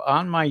 so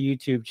on my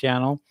YouTube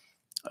channel,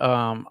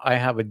 I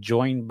have a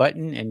join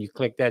button, and you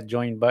click that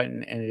join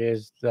button, and it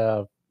is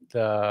the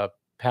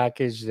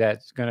package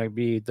that's going to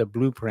be the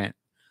blueprint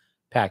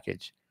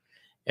package,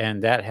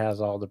 and that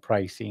has all the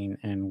pricing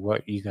and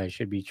what you guys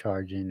should be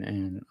charging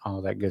and all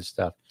that good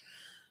stuff.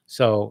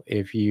 So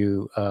if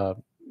you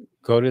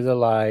go to the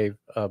live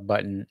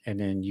button and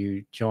then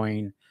you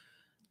join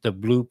the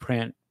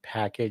blueprint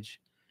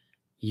package,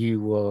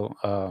 you will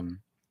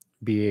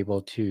be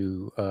able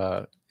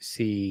to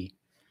see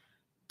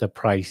the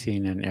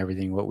pricing and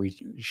everything, what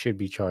we should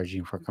be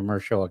charging for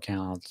commercial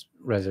accounts,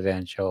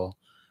 residential,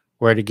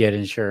 where to get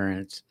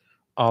insurance,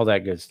 all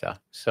that good stuff.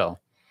 So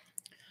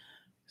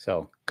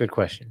good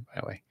question,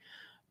 by the way.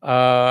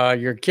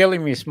 You're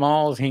killing me,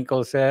 Smalls,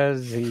 Hinkle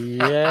says.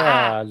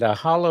 Yeah, the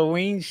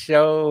Halloween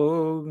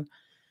show.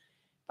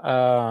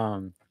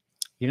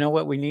 You know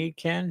what we need,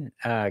 Ken?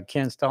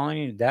 Ken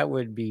Stalling, that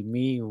would be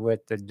me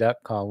with the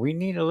duck call. We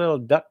need a little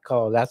duck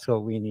call. That's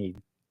what we need.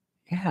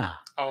 Yeah.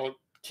 Oh,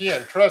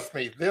 Ken, trust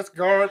me, this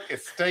guard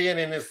is staying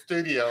in his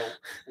studio.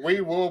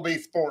 We will be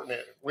sporting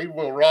it. We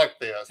will rock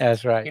this.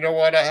 That's right. You know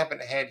what? I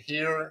haven't had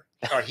here.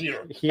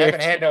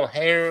 Haven't had no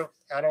hair.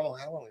 I don't know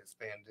how long it's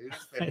been, dude.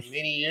 It's been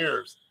many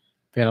years.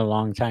 Been a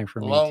long time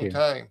for me, too. Long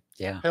time.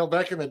 Yeah. Hell,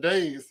 back in the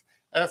days,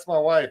 ask my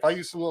wife. I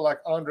used to look like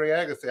Andre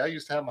Agassi. I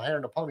used to have my hair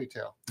in a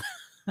ponytail.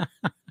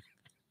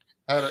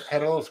 had a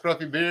little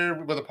scruffy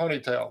beard with a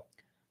ponytail.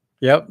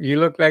 Yep, you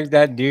look like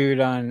that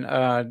dude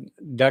on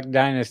Duck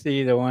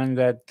Dynasty, the one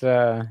that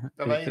the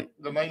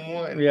main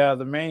one. Yeah,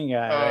 the main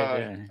guy. Right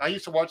there. I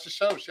used to watch the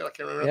show. Shit, I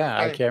can't remember. Yeah,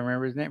 I can't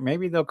remember his name.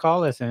 Maybe they'll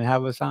call us and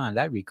have us on.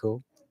 That'd be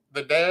cool.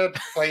 The dad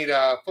played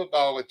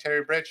football with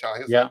Terry Bradshaw.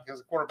 He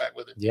was a quarterback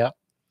with him. Yep.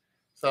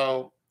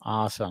 So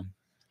awesome.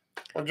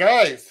 Well,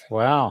 guys.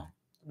 Wow.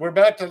 We're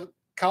about to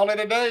call it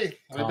a day.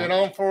 We've been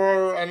on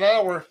for an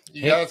hour.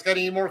 You guys got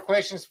any more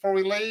questions before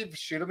we leave?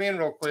 Shoot them in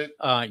real quick.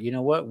 You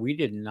know what? We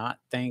did not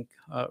thank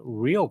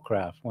Real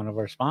Craft, one of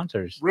our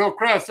sponsors. Real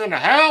Craft's in the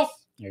house.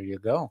 There you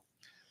go.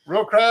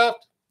 Real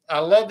Craft. I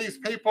love these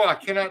people. I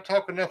cannot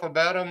talk enough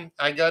about them.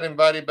 I got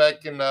invited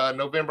back in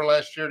November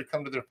last year to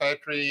come to their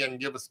factory and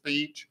give a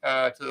speech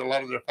to a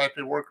lot of their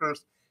factory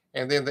workers.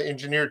 And then the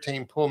engineer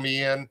team pulled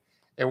me in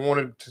and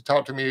wanted to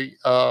talk to me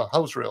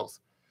hose reels.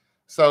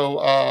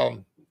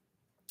 So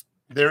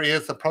there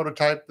is a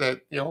prototype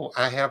that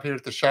I have here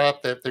at the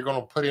shop that they're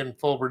going to put in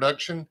full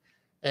production,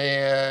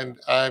 and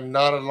I'm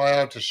not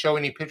allowed to show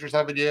any pictures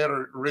of it yet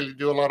or really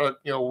do a lot of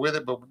with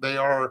it, but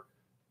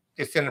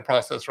it's in the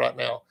process right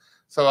now.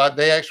 So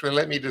they actually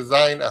let me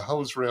design a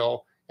hose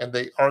reel, and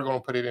they are going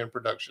to put it in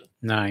production.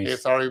 Nice.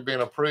 It's already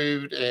been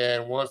approved,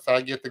 and once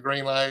I get the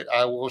green light,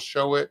 I will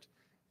show it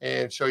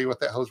and show you what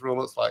that hose reel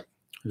looks like.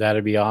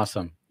 That'd be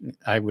awesome.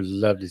 I would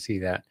love to see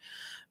that.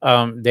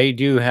 They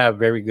do have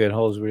very good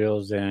hose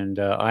reels, and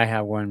I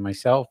have one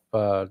myself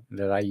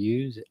that I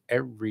use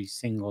every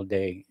single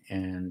day.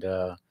 And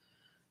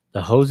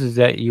the hoses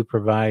that you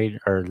provide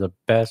are the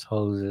best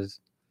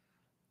hoses.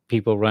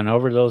 People run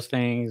over those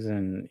things,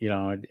 and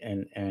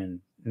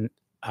and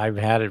I've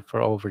had it for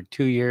over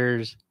 2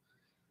 years.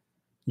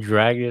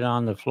 Dragged it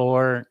on the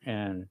floor,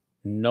 and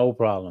no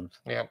problems.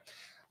 Yeah.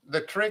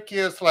 The trick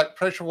is like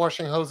pressure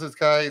washing hoses,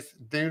 guys,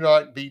 do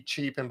not be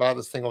cheap and buy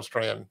the single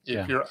strand. If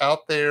Yeah. you're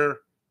out there,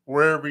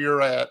 wherever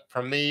you're at,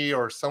 from me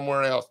or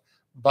somewhere else,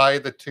 buy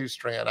the 2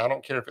 strand. I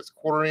don't care if it's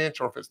 1/4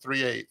 inch or if it's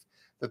 3/8.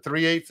 The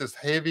 3/8 is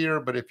heavier,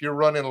 but if you're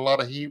running a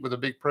lot of heat with a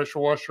big pressure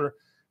washer,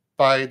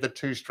 buy the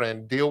 2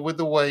 strand. Deal with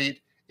the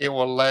weight. It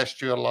will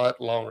last you a lot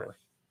longer.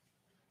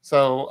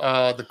 So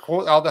all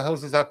the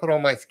hoses I put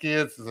on my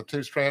skids is a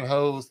 2 strand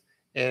hose,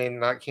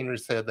 and like Henry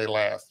said, they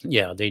last.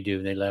 Yeah, they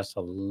do. They last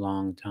a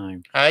long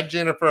time. Hi,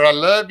 Jennifer. I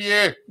love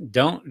you.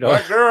 Don't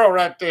My girl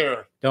right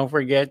there. don't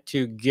forget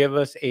to give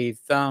us a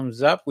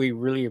thumbs up. We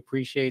really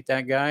appreciate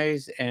that,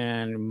 guys.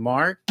 And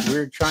Mark,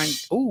 we're trying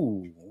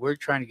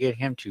to get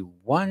him to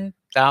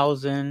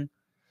 1,000.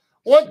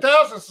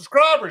 1,000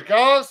 subscribers,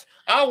 guys.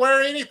 I'll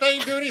wear anything,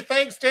 do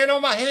anything, stand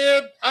on my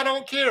head. I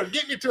don't care.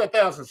 Get me to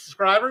 1,000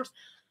 subscribers.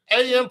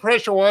 AM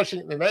Pressure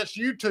Washington. That's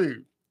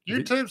YouTube.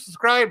 YouTube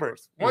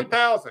subscribers.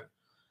 1,000.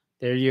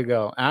 There you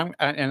go.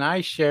 And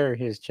I share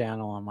his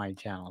channel on my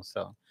channel.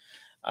 So,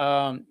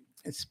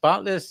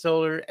 Spotless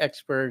Solar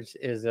Experts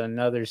is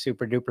another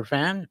super duper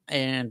fan,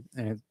 and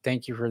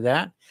thank you for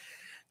that.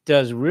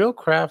 Does Real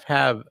Craft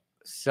have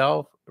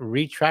self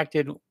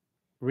retracted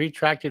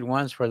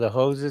ones for the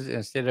hoses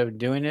instead of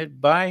doing it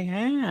by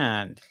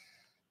hand?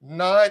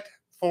 Not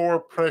for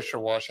pressure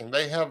washing.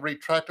 They have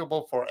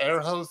retractable for air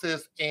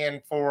hoses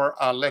and for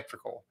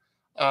electrical.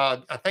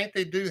 I think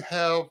they do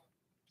have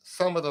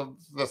some of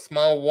the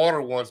small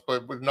water ones,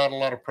 but with not a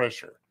lot of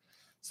pressure.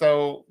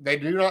 So they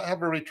do not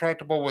have a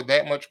retractable with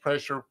that much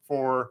pressure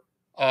for.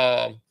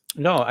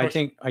 No, I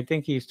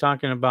think he's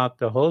talking about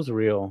the hose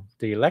reel,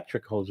 the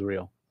electric hose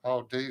reel.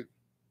 Oh, dude,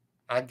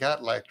 I got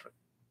electric.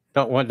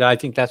 I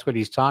think that's what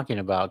he's talking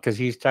about because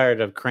he's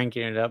tired of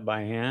cranking it up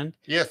by hand.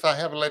 Yes, I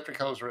have electric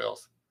hose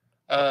reels.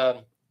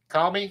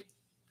 Call me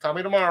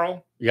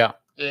tomorrow. Yeah.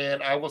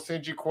 And I will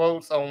send you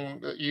quotes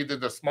on either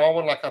the small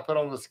one like I put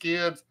on the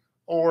skids,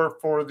 or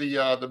for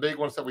the big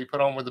ones that we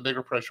put on with the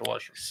bigger pressure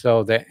washers.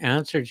 So the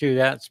answer to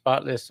that,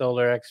 Spotless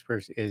Solar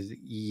Experts, is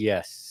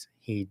yes.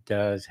 He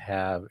does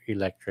have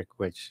electric,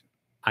 which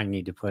I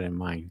need to put in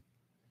mine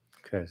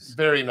because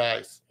very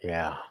nice.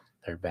 Yeah,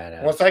 they're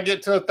badass. Once I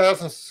get to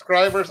 1,000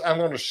 subscribers, I'm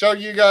going to show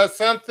you guys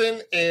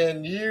something,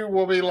 and you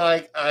will be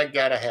like, I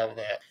gotta have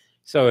that.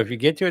 So if you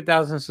get to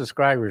 1,000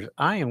 subscribers,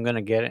 I am going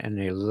to get an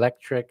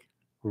electric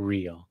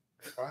reel.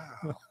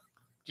 Wow!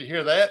 Did you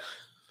hear that?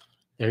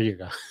 There you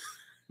go.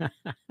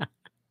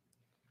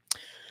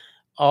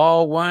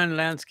 All one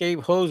landscape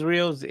hose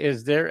reels.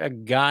 Is there a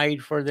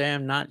guide for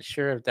them? Not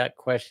sure if that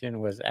question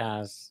was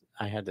asked.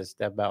 I had to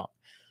step out.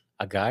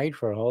 A guide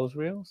for hose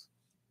reels?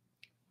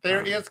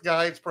 There is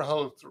guides for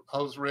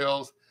hose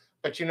reels,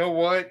 but you know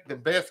what? The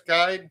best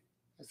guide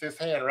is this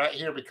hand right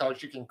here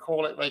because you can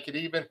coil it, make it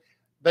even.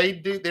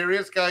 There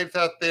is guides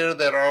out there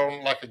that are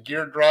on like a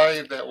gear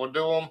drive that will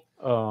do them.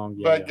 Oh,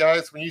 yeah. But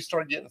guys, when you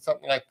start getting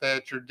something like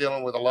that, you're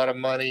dealing with a lot of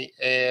money,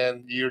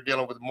 and you're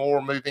dealing with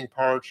more moving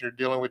parts. You're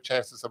dealing with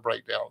chances of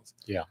breakdowns.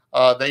 Yeah.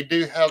 They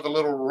do have the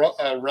little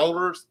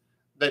rollers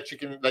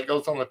that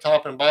goes on the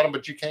top and bottom,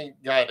 but you can't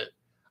guide it.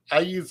 I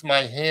use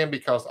my hand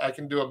because I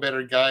can do a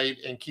better guide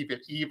and keep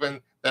it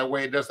even. That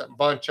way, it doesn't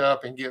bunch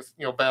up and gets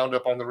bound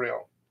up on the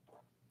reel.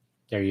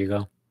 There you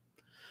go.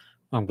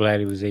 I'm glad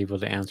he was able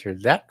to answer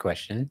that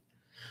question.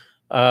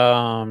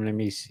 Let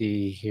me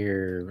see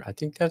here. I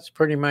think that's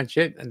pretty much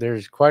it.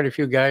 There's quite a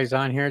few guys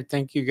on here.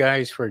 Thank you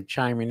guys for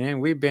chiming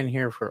in. We've been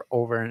here for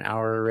over an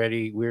hour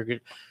already. We're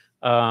good.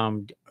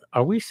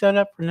 Are we set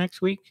up for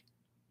next week?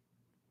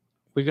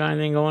 We got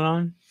anything going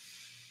on?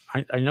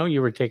 I know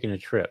you were taking a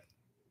trip.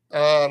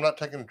 I'm not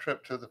taking a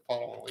trip to the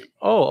following week.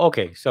 Oh,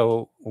 okay.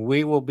 So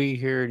we will be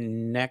here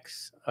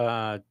next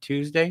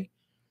Tuesday.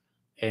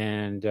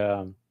 And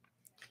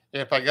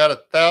if I got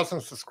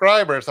 1,000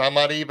 subscribers, I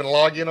might even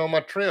log in on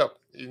my trip.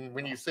 And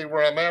when you see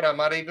where I'm at, I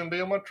might even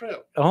be on my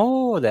trip.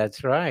 Oh,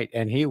 that's right.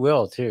 And he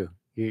will too.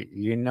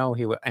 You know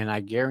he will. And I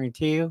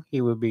guarantee you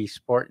he will be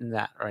sporting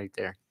that right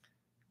there.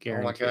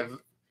 Guarantee. Oh my God.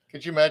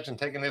 Could you imagine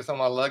taking this on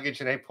my luggage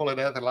and they pull it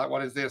out? They're like,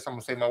 what is this? I'm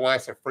going to say, my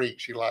wife's a freak.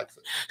 She likes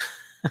it.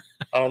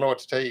 I don't know what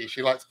to tell you.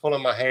 She likes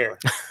pulling my hair.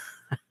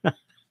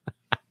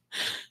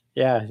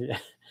 Yeah.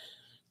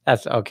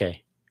 That's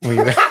okay.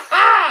 Gotta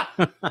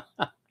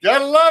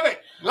love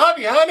it. Love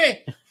you,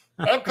 honey.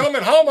 I'm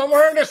coming home. I'm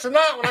wearing this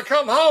tonight when I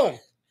come home.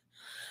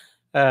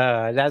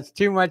 That's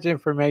too much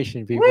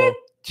information, people. Woo!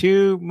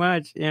 Too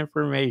much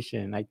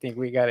information. I think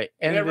we got to end.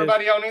 And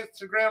everybody on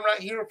Instagram right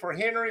here for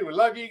Henry. We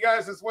love you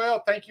guys as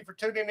well. Thank you for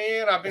tuning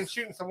in. I've been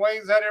shooting some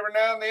waves out every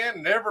now and then.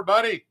 And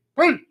everybody,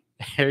 woo!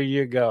 There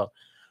you go.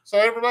 So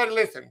everybody,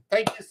 listen.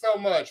 Thank you so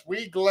much.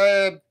 We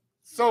glad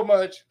so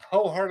much.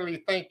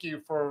 Wholeheartedly thank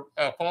you for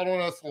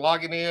following us,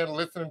 logging in,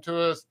 listening to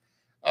us.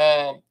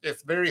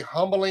 It's very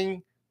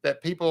humbling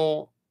that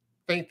people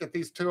think that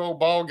these two old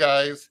bald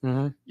guys,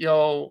 want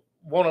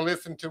to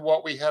listen to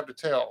what we have to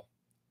tell.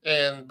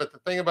 But the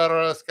thing about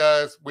us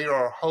guys, we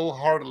are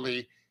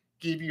wholeheartedly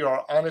give you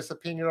our honest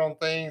opinion on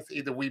things.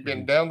 Either we've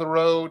been down the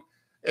road.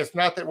 It's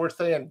not that we're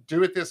saying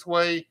do it this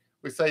way.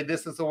 we say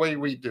this is the way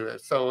we do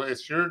it. So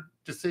it's your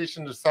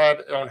decision to decide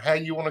on how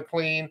you want to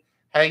clean,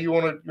 how you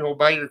want to,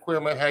 buy your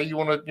equipment, how you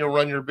want to,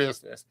 run your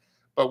business.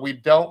 But we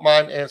don't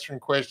mind answering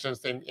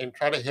questions and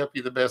try to help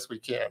you the best we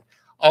can.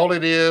 All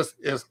it is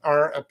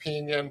our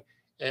opinion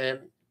and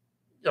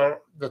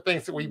the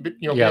things that we've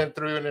been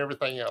through and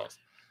everything else.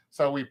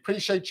 So we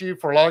appreciate you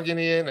for logging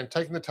in and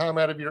taking the time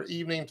out of your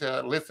evening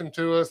to listen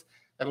to us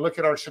and look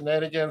at our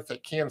shenanigans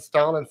that Ken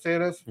Stalin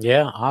sent us.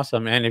 Yeah,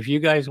 awesome. And if you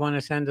guys want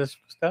to send us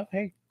stuff,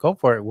 hey, go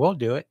for it. We'll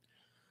do it.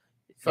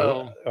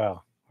 So,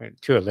 well,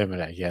 to a limit,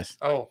 I guess.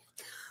 Oh,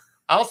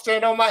 I'll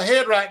stand on my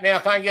head right now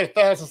if I can get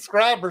 1,000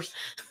 subscribers.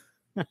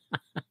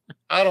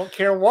 I don't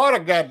care what I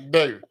got to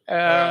do.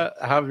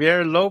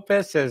 Javier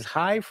Lopez says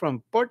hi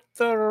from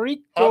Puerto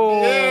Rico.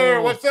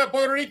 Javier, what's up,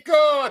 Puerto Rico?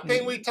 I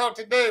think we talked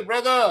today,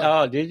 brother.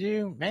 Oh, did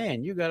you?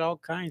 Man, you got all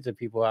kinds of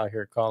people out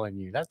here calling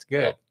you. That's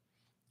good. Yep.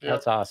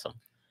 That's awesome.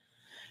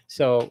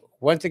 So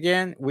once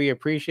again, we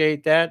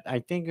appreciate that. I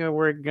think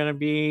we're going to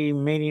be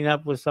meeting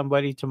up with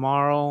somebody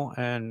tomorrow,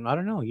 and I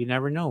don't know. You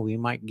never know. We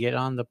might get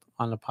on the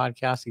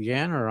podcast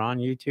again or on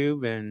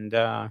YouTube, and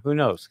who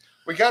knows?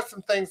 We got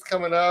some things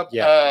coming up.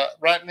 Yeah.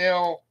 Right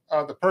now,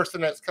 the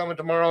person that's coming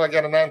tomorrow, I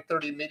got a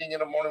 9:30 meeting in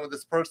the morning with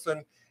this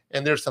person,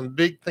 and there's some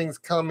big things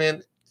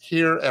coming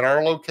here at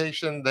our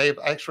location. They've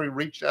actually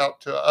reached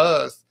out to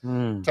us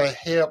to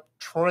help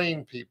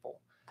train people.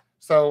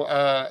 So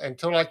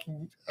until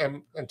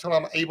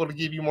I'm able to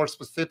give you more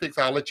specifics,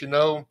 I'll let you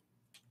know.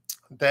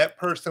 That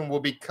person will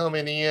be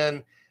coming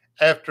in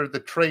after the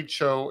trade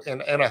show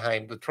in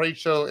Anaheim. The trade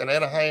show in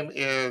Anaheim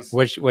is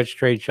which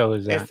trade show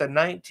is that? It's the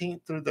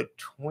 19th through the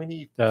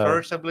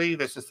 21st, I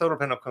believe. It's the solar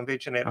panel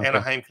convention at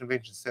Anaheim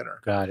Convention Center.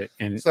 Got it.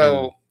 And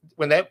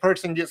when that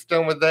person gets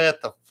done with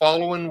that, the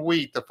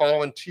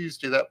following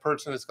Tuesday, that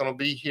person is going to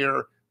be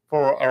here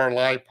for our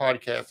live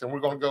podcast, and we're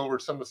going to go over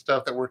some of the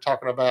stuff that we're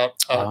talking about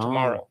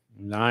tomorrow.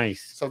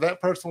 Nice. So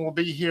that person will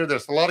be here.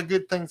 There's a lot of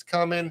good things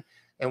coming.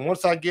 And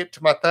once I get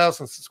to my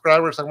 1,000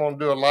 subscribers, I'm going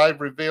to do a live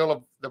reveal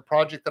of the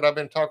project that I've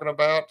been talking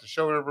about to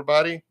show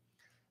everybody.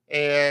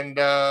 And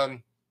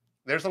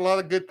there's a lot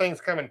of good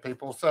things coming,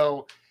 people.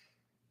 So,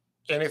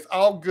 and it's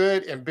all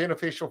good and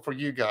beneficial for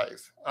you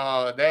guys.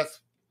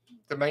 That's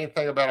the main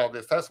thing about all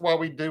this. That's why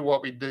we do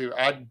what we do.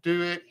 I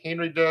do it.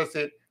 Henry does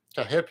it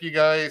to help you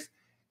guys.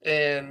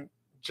 And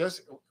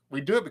we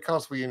do it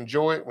because we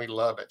enjoy it and we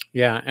love it.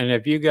 Yeah, and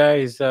if you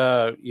guys,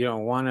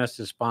 want us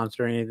to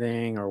sponsor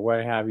anything or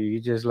what have you, you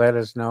just let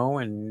us know.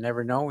 And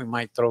never know, we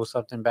might throw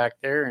something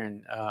back there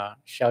and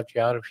shout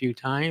you out a few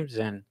times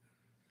and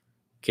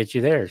get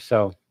you there.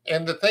 So,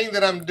 and the thing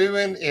that I'm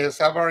doing is,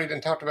 I've already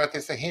talked about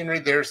this to Henry.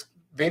 There's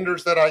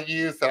vendors that I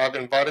use that I've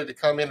invited to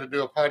come in to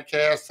do a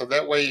podcast. So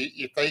that way,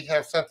 if they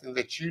have something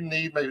that you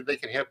need, maybe they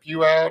can help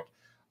you out.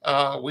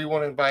 We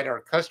want to invite our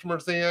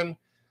customers in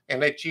and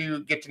let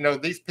you get to know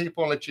these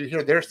people and let you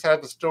hear their side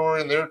of the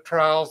story and their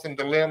trials and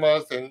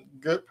dilemmas and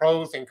good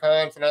pros and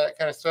cons and all that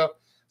kind of stuff.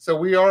 So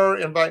we are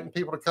inviting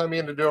people to come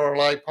in to do our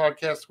live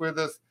podcast with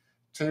us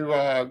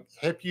to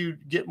help you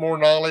get more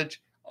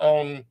knowledge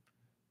on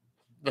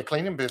the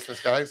cleaning business,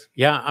 guys.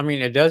 Yeah, I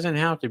mean, it doesn't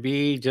have to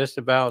be just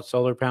about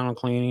solar panel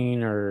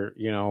cleaning or,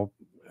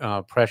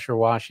 pressure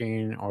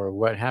washing or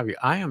what have you.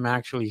 I am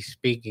actually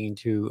speaking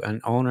to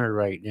an owner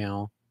right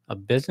now, a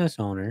business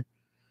owner,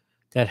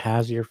 that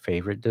has your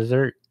favorite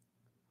dessert.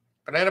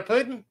 Banana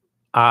pudding?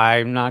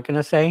 I'm not going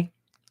to say.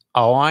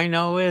 All I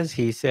know is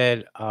he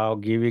said, I'll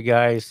give you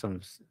guys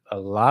a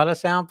lot of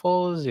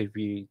samples if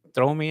you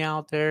throw me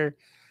out there.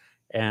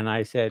 And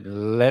I said,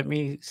 let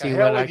me see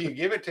what I can.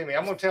 Give it to me.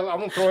 I'm going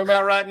to throw him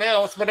out right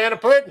now. It's banana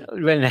pudding.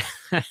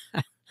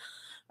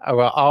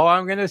 Well, all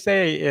I'm going to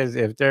say is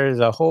if there's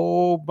a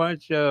whole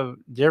bunch of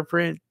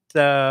different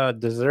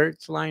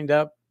desserts lined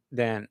up,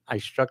 then I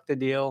struck the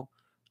deal.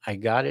 I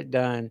got it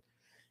done.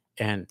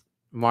 And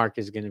Mark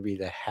is going to be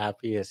the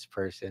happiest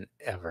person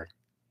ever.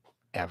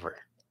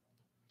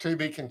 To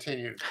be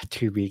continued.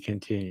 To be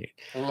continued.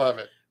 Love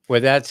it.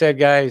 With that said,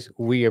 guys,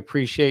 we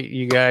appreciate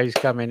you guys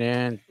coming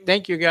in.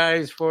 Thank you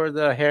guys for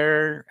the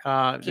hair.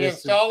 Ken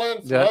Stalin,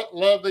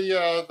 love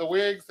the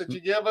wigs that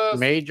you give us.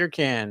 Major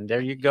Ken. There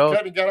you go.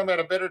 Got them at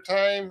a better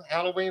time.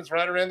 Halloween's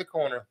right around the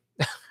corner.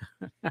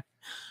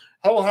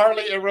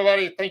 Wholeheartedly,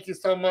 everybody, thank you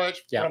so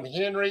much. From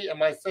Henry and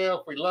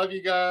myself, we love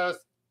you guys.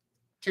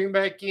 Tune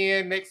back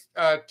in next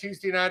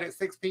Tuesday night at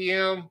 6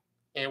 p.m.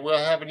 and we'll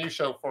have a new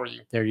show for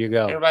you. There you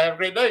go. Everybody have a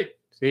great day.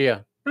 See ya.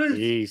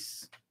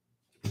 Peace.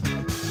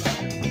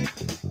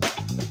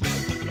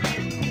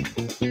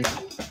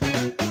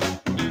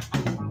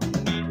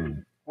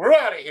 We're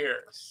out of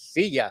here.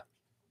 See ya.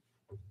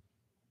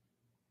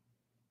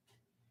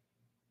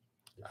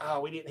 Oh,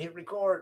 we didn't hit record.